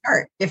a good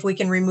start. If we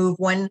can remove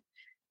one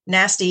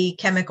nasty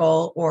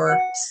chemical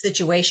or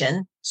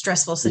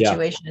stressful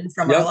situation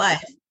from our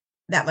life,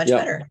 that much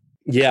better.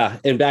 Yeah.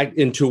 And back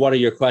into one of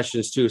your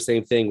questions too,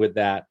 same thing with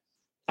that.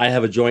 I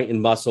have a joint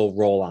and muscle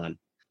roll on.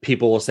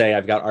 People will say,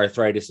 I've got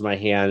arthritis in my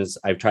hands.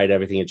 I've tried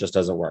everything. It just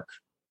doesn't work.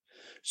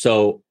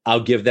 So I'll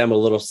give them a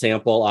little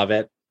sample of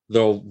it.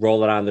 They'll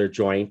roll it on their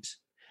joint.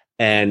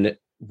 And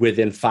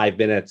within 5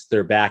 minutes,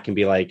 they're back and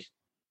be like,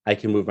 I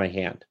can move my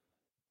hand.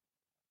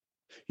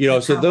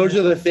 So those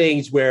are the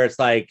things where it's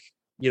like,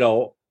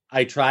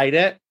 I tried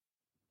it.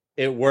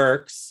 It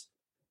works.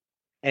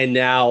 And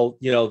now,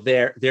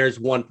 there's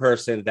one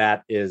person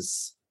that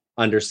is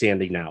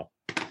understanding now.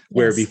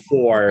 Where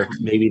before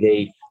maybe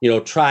they,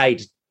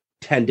 tried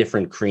 10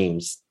 different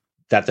creams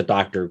that the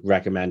doctor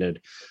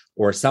recommended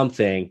or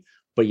something,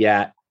 but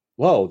yet,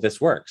 whoa,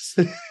 this works.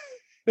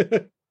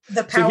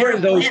 The power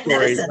of plant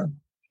medicine.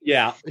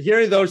 Yeah,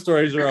 hearing those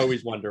stories are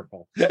always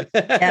wonderful.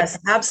 Yes,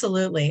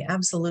 absolutely.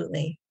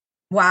 Absolutely.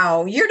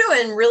 Wow. You're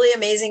doing really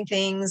amazing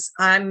things.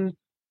 I'm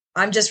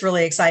just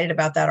really excited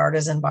about that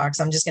artisan box.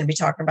 I'm just going to be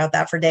talking about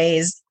that for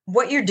days.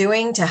 What you're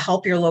doing to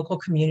help your local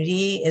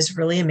community is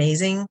really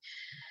amazing,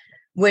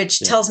 which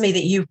tells me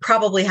that you've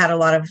probably had a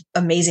lot of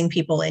amazing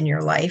people in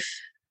your life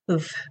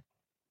who've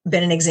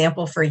been an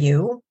example for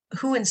you.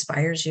 Who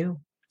inspires you?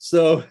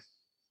 So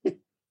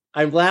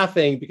I'm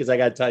laughing because I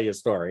got to tell you a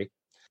story.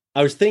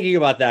 I was thinking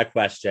about that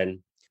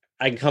question.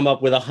 I can come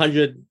up with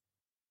 100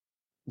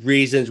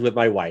 reasons with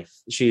my wife.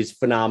 She's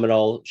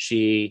phenomenal.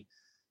 She,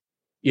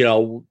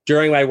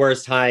 during my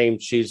worst time,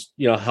 she's,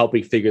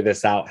 helping figure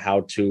this out,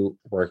 how to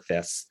work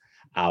this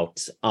out.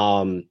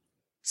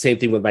 Same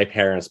thing with my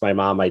parents, my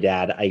mom, my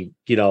dad,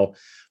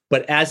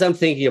 but as I'm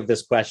thinking of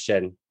this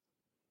question,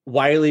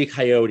 Wile E.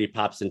 Coyote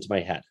pops into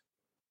my head.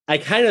 I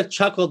kind of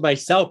chuckled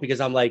myself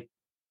because I'm like,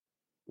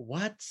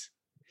 what?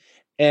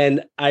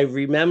 And I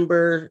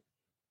remember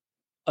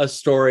a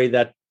story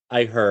that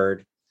I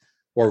heard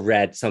or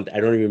read something, I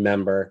don't even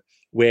remember,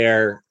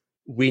 where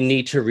we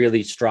need to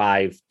really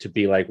strive to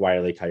be like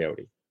Wile E.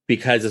 Coyote,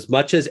 because as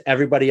much as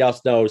everybody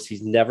else knows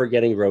he's never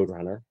getting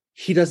Roadrunner,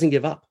 he doesn't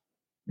give up.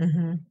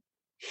 Mm-hmm.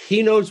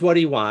 He knows what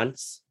he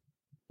wants.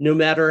 No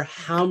matter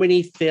how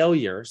many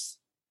failures,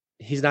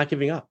 he's not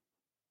giving up.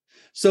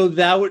 So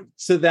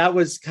that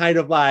was kind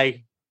of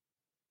like,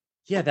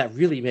 yeah, that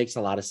really makes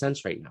a lot of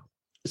sense right now.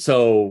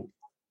 So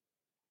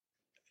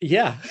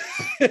yeah.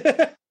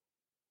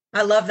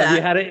 I love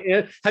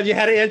that. Have you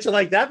had an answer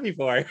like that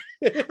before?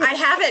 I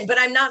haven't, but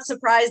I'm not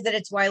surprised that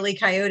it's Wile E.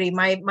 Coyote.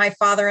 My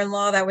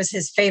father-in-law, that was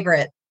his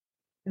favorite.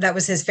 That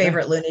was his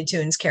favorite Looney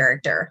Tunes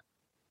character.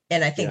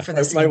 And I think for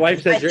the same, my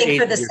wife says you're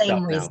for the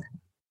same reason.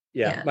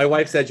 Yeah. My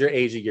wife said you're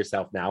aging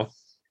yourself now.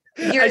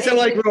 I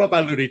still grew up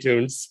on Looney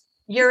Tunes.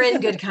 You're in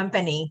good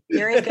company.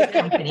 You're in good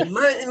company.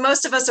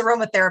 Most of us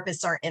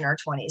aromatherapists aren't in our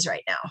 20s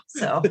right now.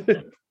 So,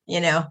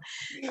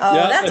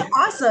 that's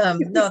awesome.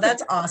 No,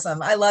 that's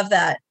awesome. I love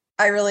that.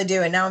 I really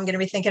do. And now I'm going to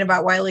be thinking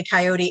about Wile E.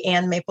 Coyote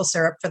and maple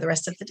syrup for the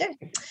rest of the day.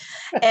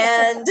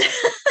 And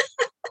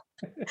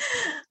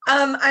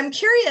I'm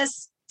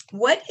curious,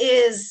 what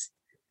is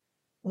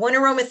one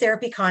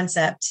aromatherapy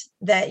concept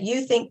that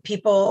you think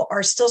people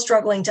are still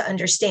struggling to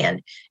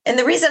understand? And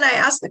the reason I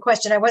asked the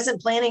question, I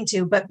wasn't planning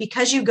to, but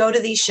because you go to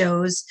these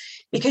shows,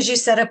 because you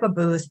set up a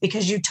booth,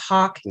 because you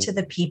talk to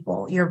the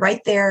people, you're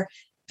right there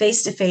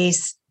face to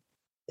face,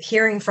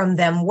 hearing from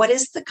them. What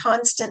is the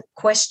constant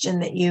question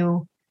that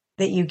you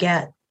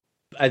get?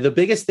 The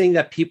biggest thing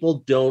that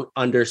people don't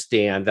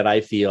understand that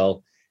I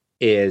feel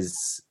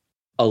is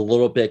a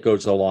little bit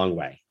goes a long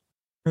way.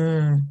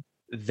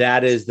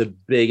 That is the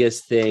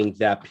biggest thing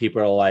that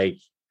people are like,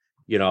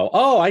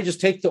 I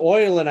just take the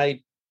oil and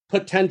I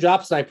put 10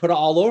 drops and I put it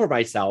all over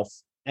myself.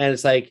 And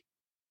it's like,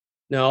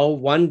 no,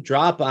 one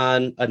drop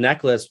on a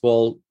necklace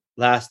will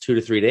last 2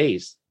 to 3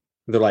 days.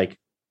 They're like,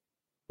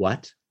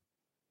 what?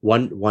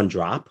 One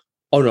drop?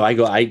 Oh no, I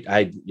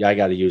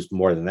got to use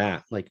more than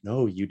that. Like,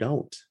 no, you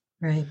don't.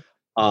 Right.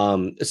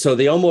 So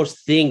they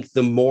almost think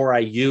the more I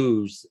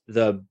use,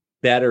 the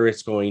better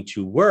it's going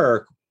to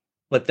work,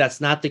 but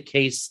that's not the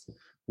case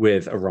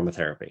with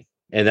aromatherapy.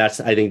 And I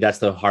think that's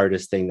the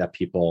hardest thing that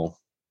people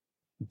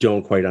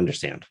don't quite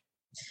understand.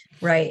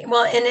 Right.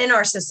 Well, and in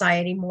our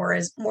society, more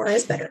is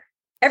better.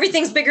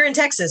 Everything's bigger in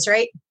Texas,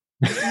 right?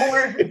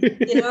 More,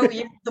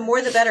 the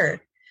more the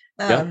better.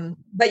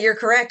 But you're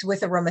correct,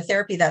 with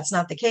aromatherapy, that's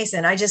not the case.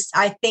 And I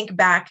think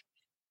back,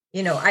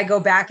 I go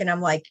back and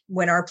I'm like,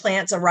 when our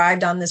plants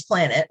arrived on this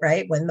planet,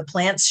 right? When the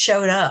plants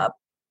showed up,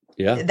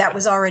 that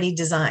was already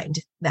designed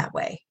that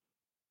way.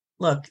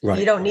 Look,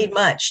 You don't need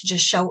much.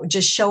 Just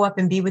show up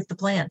and be with the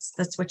plants.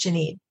 That's what you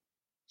need.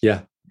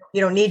 Yeah.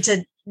 You don't need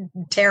to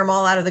tear them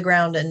all out of the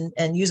ground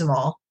and use them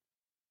all.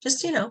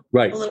 Just, a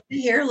little bit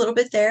here, a little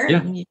bit there,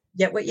 and you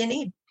get what you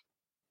need.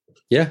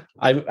 Yeah.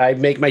 I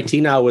make my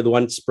tea now with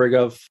one sprig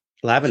of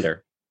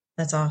lavender.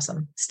 That's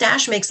awesome.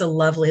 Stash makes a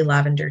lovely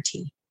lavender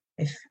tea.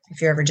 If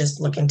you're ever just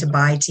looking to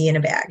buy tea in a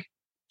bag.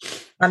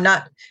 I'm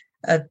not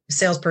a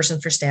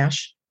salesperson for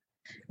Stash.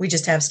 We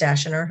just have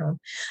Stash in our home.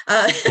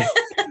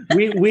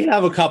 We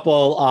have a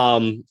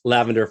couple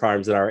lavender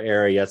farms in our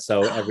area.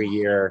 So every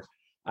year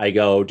I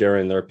go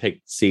during their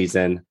pick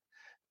season,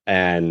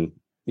 and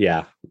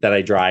then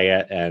I dry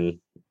it and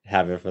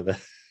have it for the.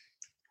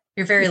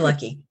 You're very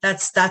lucky.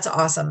 That's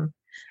awesome.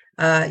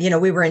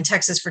 We were in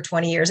Texas for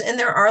 20 years, and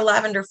there are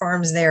lavender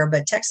farms there,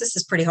 but Texas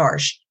is pretty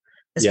harsh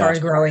as far as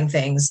growing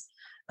things.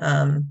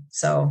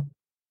 So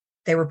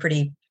they were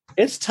pretty.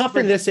 It's tough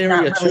in this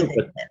area too.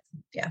 But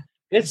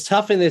it's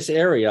tough in this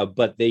area,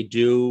 but they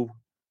do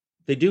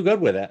good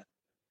with it.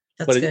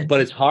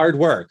 But it's hard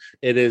work.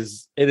 It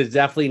is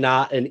definitely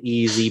not an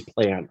easy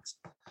plant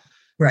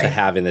to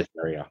have in this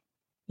area.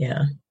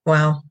 Yeah.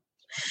 Wow.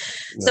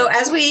 Yeah. So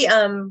as we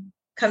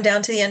come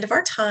down to the end of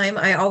our time,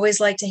 I always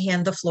like to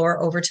hand the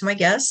floor over to my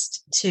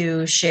guest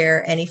to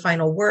share any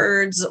final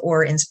words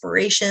or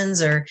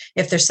inspirations, or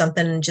if there's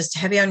something just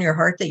heavy on your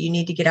heart that you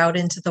need to get out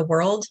into the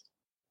world.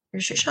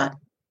 here's your shot.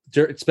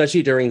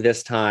 Especially during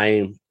this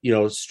time,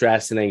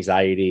 stress and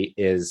anxiety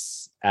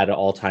is at an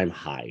all-time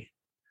high.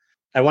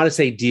 I want to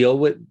say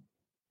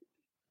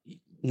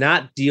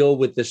not deal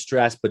with the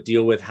stress, but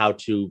deal with how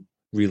to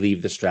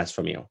relieve the stress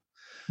from you.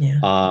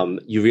 Yeah.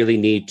 You really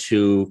need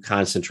to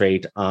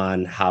concentrate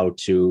on how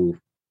to,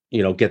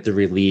 get the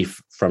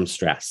relief from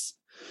stress.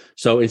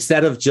 So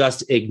instead of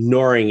just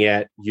ignoring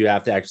it, you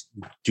have to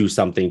actually do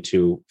something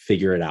to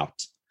figure it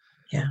out.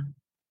 Yeah.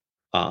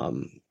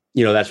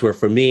 That's where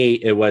for me,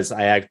 it was,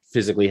 I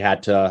physically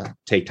had to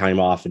take time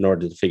off in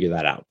order to figure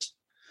that out.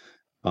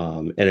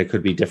 And it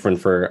could be different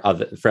for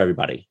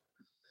everybody.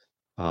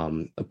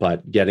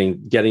 But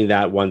getting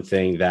that one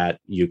thing that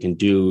you can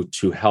do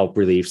to help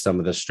relieve some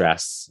of the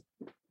stress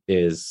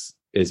is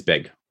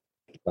big.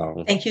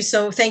 So. Thank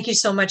you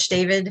so much,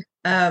 David.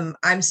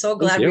 I'm so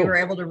glad we were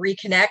able to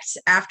reconnect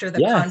after the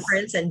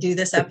conference and do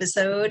this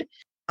episode.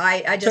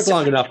 I just took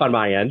long enough on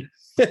my end.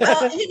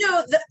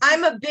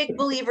 I'm a big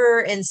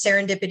believer in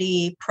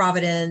serendipity,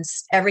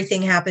 providence.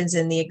 Everything happens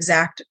in the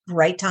exact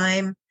right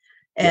time.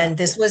 And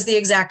this was the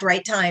exact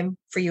right time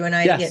for you and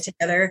I to get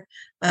together.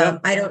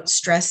 I don't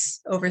stress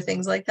over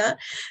things like that.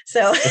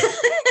 So,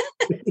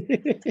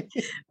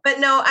 but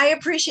no, I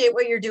appreciate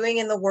what you're doing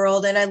in the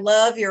world. And I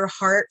love your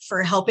heart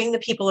for helping the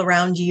people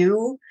around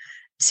you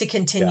to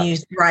continue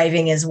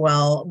thriving as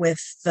well with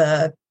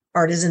the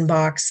Artisan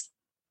Box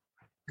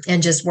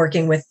and just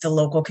working with the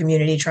local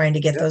community, trying to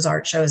get those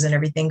art shows and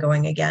everything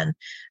going again.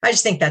 I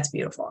just think that's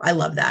beautiful. I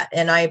love that.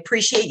 And I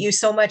appreciate you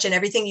so much and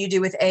everything you do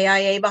with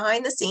AIA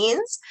behind the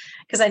scenes,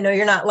 because I know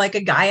you're not like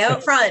a guy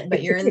out front,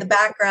 but you're in the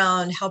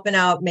background, helping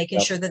out,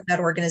 making sure that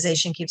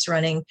organization keeps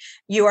running.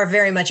 You are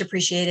very much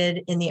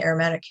appreciated in the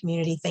Aromatic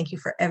community. Thank you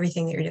for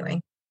everything that you're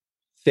doing.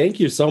 Thank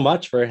you so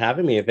much for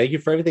having me. And thank you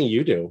for everything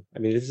you do. I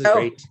mean, this is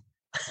great.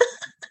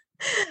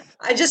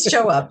 I just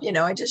show up,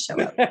 I just show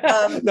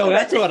up. No,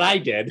 that's what I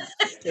did.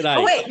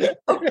 Oh, wait.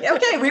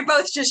 Okay. We're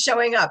both just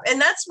showing up. And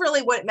that's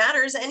really what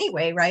matters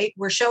anyway, right?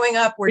 We're showing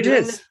up, we're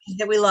doing the things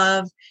that we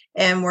love,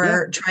 and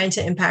we're trying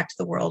to impact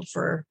the world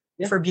for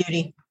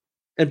beauty.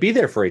 And be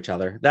there for each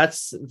other.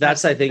 That's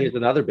I think is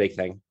another big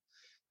thing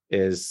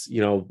is,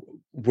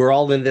 we're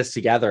all in this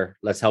together.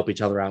 Let's help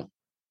each other out.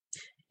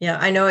 Yeah.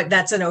 I know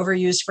that's an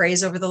overused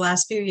phrase over the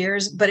last few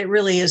years, but it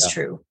really is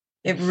true.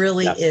 It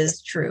really is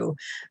true.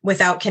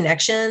 Without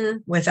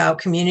connection, without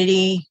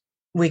community,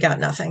 we got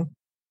nothing.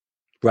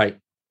 Right.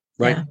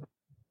 Yeah.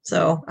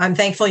 So I'm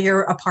thankful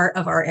you're a part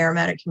of our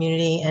Aromatic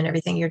community and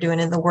everything you're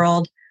doing in the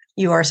world.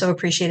 You are so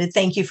appreciated.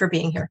 Thank you for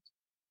being here.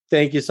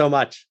 Thank you so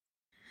much.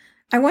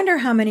 I wonder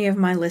how many of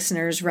my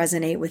listeners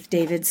resonate with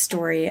David's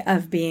story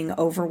of being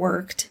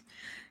overworked.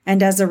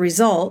 And as a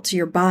result,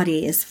 your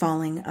body is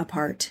falling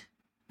apart.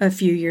 A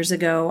few years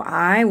ago,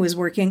 I was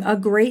working a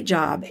great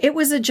job. It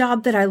was a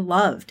job that I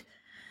loved.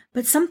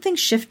 But something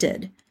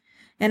shifted,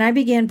 and I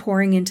began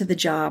pouring into the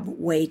job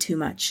way too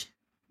much.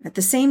 At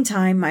the same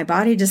time, my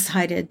body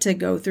decided to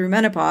go through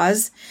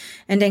menopause,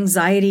 and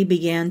anxiety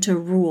began to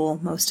rule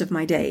most of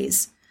my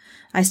days.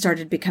 I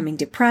started becoming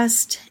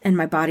depressed, and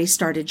my body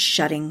started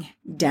shutting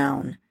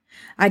down.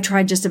 I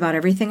tried just about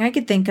everything I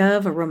could think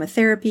of: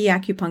 aromatherapy,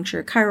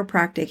 acupuncture,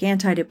 chiropractic,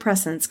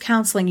 antidepressants,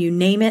 counseling, you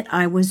name it,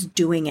 I was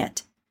doing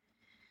it.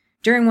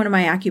 During one of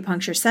my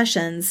acupuncture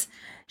sessions,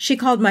 she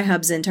called my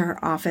hubs into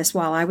her office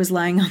while I was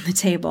lying on the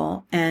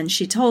table, and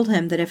she told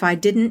him that if I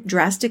didn't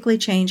drastically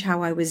change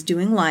how I was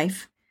doing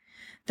life,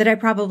 that I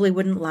probably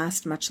wouldn't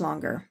last much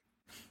longer.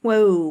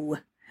 Whoa.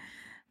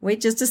 Wait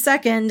just a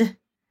second.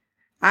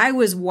 I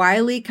was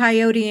wily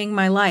coyoteing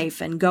my life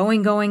and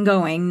going,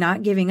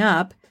 not giving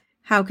up.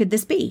 How could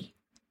this be?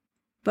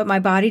 But my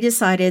body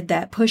decided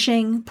that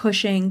pushing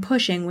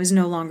was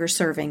no longer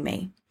serving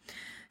me.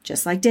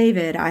 Just like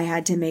David, I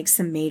had to make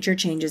some major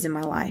changes in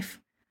my life.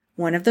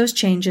 One of those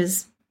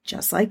changes,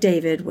 just like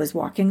David, was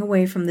walking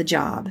away from the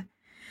job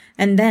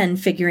and then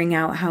figuring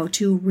out how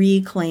to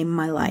reclaim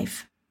my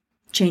life.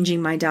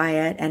 Changing my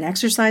diet and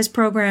exercise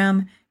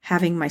program,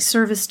 having my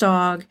service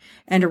dog,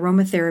 and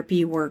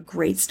aromatherapy were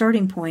great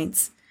starting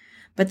points.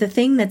 But the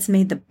thing that's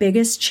made the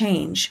biggest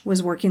change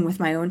was working with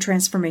my own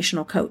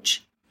transformational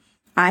coach.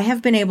 I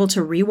have been able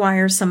to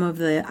rewire some of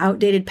the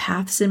outdated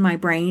paths in my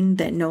brain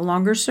that no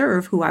longer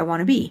serve who I want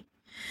to be.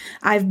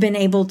 I've been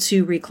able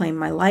to reclaim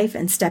my life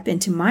and step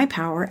into my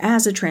power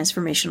as a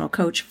transformational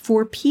coach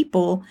for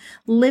people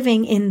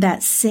living in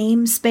that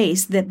same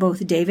space that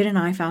both David and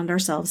I found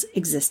ourselves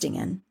existing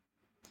in.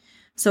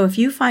 So if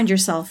you find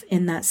yourself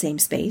in that same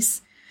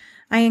space,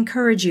 I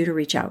encourage you to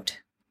reach out.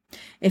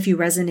 If you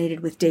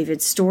resonated with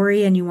David's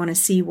story and you want to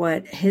see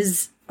what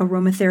his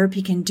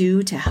aromatherapy can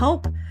do to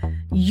help,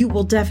 you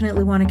will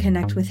definitely want to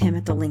connect with him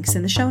at the links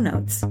in the show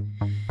notes.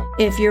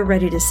 If you're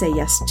ready to say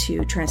yes to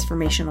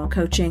transformational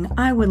coaching,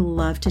 I would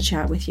love to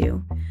chat with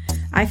you.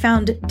 I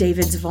found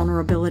David's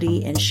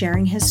vulnerability in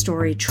sharing his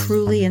story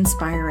truly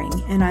inspiring,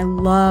 and I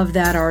love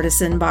that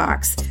Artisan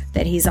Box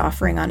that he's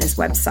offering on his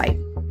website.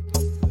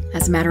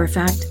 As a matter of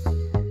fact,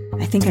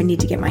 I think I need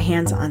to get my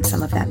hands on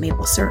some of that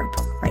maple syrup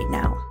right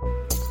now.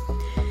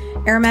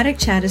 Aromatic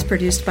Chat is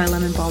produced by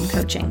Lemon Balm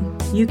Coaching.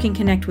 You can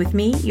connect with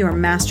me, your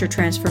master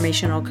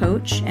transformational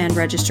coach and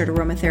registered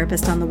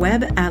aromatherapist, on the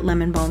web at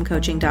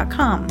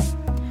lemonbalmcoaching.com.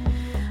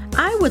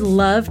 I would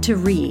love to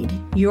read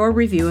your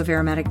review of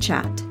Aromatic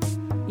Chat.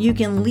 You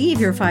can leave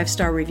your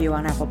 5-star review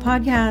on Apple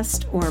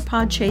Podcast or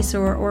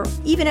Podchaser or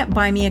even at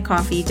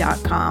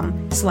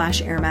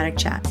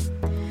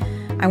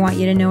buymeacoffee.com/aromaticchat. I want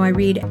you to know I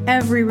read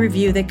every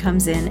review that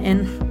comes in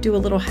and do a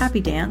little happy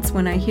dance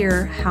when I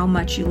hear how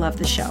much you love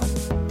the show.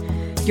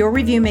 Your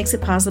review makes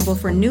it possible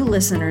for new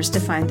listeners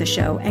to find the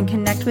show and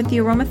connect with the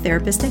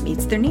aromatherapist that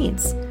meets their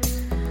needs.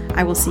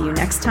 I will see you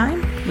next time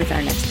with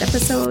our next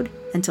episode.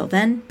 Until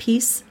then,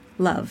 peace,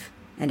 love,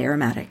 and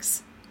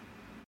aromatics.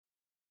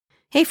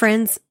 Hey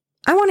friends,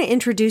 I want to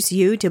introduce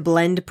you to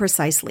Blend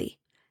Precisely,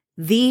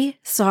 the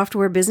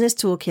software business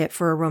toolkit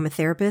for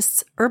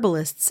aromatherapists,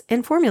 herbalists,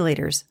 and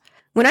formulators.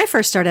 When I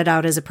first started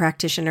out as a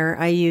practitioner,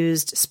 I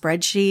used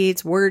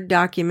spreadsheets, Word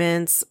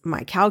documents,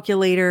 my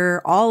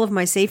calculator, all of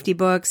my safety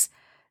books,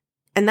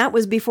 and that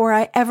was before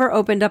I ever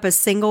opened up a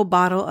single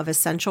bottle of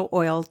essential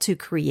oil to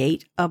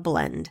create a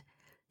blend.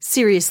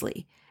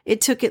 Seriously, it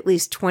took at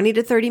least 20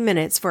 to 30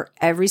 minutes for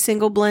every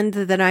single blend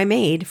that I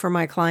made for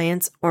my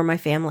clients or my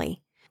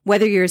family.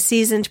 Whether you're a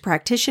seasoned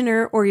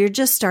practitioner or you're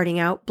just starting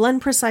out,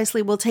 Blend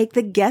Precisely will take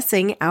the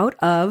guessing out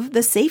of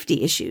the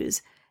safety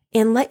issues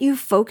and let you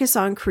focus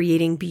on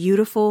creating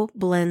beautiful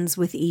blends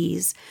with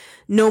ease.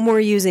 No more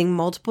using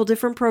multiple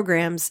different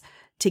programs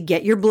to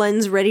get your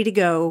blends ready to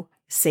go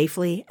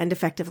safely and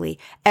effectively.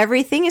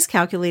 Everything is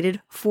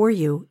calculated for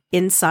you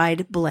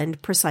inside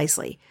Blend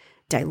Precisely.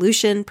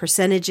 Dilution,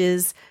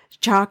 percentages,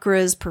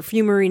 chakras,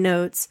 perfumery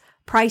notes,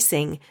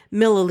 pricing,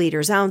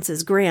 milliliters,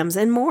 ounces, grams,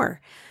 and more.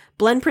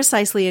 Blend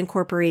Precisely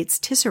incorporates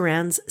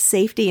Tisserand's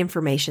safety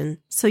information,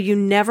 so you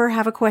never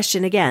have a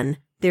question again.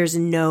 There's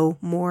no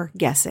more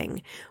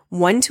guessing.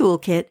 One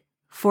toolkit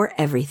for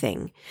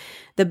everything.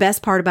 The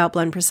best part about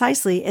Blend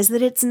Precisely is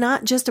that it's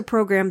not just a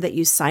program that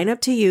you sign up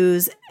to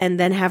use and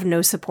then have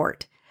no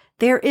support.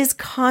 There is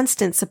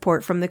constant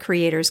support from the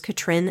creators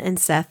Katrin and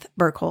Seth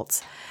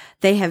Burkholz.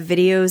 They have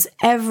videos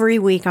every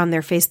week on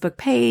their Facebook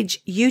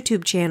page,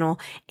 YouTube channel,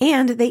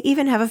 and they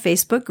even have a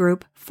Facebook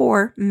group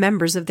for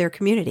members of their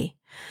community.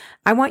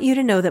 I want you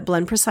to know that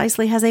Blend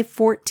Precisely has a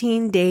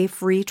 14-day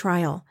free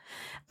trial.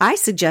 I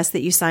suggest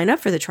that you sign up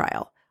for the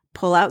trial.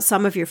 Pull out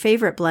some of your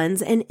favorite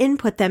blends and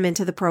input them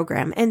into the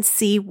program and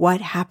see what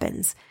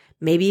happens.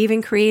 Maybe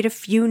even create a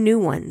few new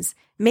ones.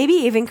 Maybe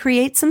even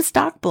create some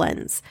stock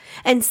blends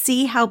and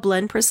see how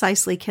Blend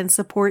Precisely can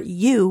support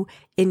you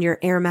in your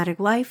aromatic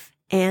life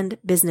and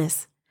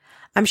business.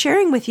 I'm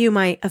sharing with you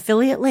my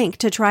affiliate link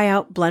to try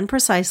out Blend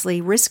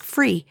Precisely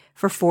risk-free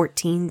for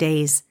 14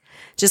 days.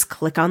 Just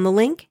click on the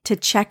link to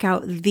check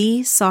out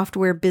the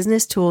software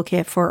business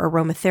toolkit for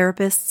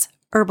aromatherapists,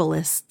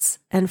 herbalists,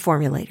 and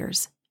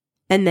formulators.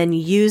 And then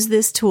use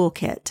this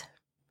toolkit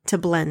to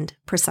blend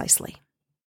precisely.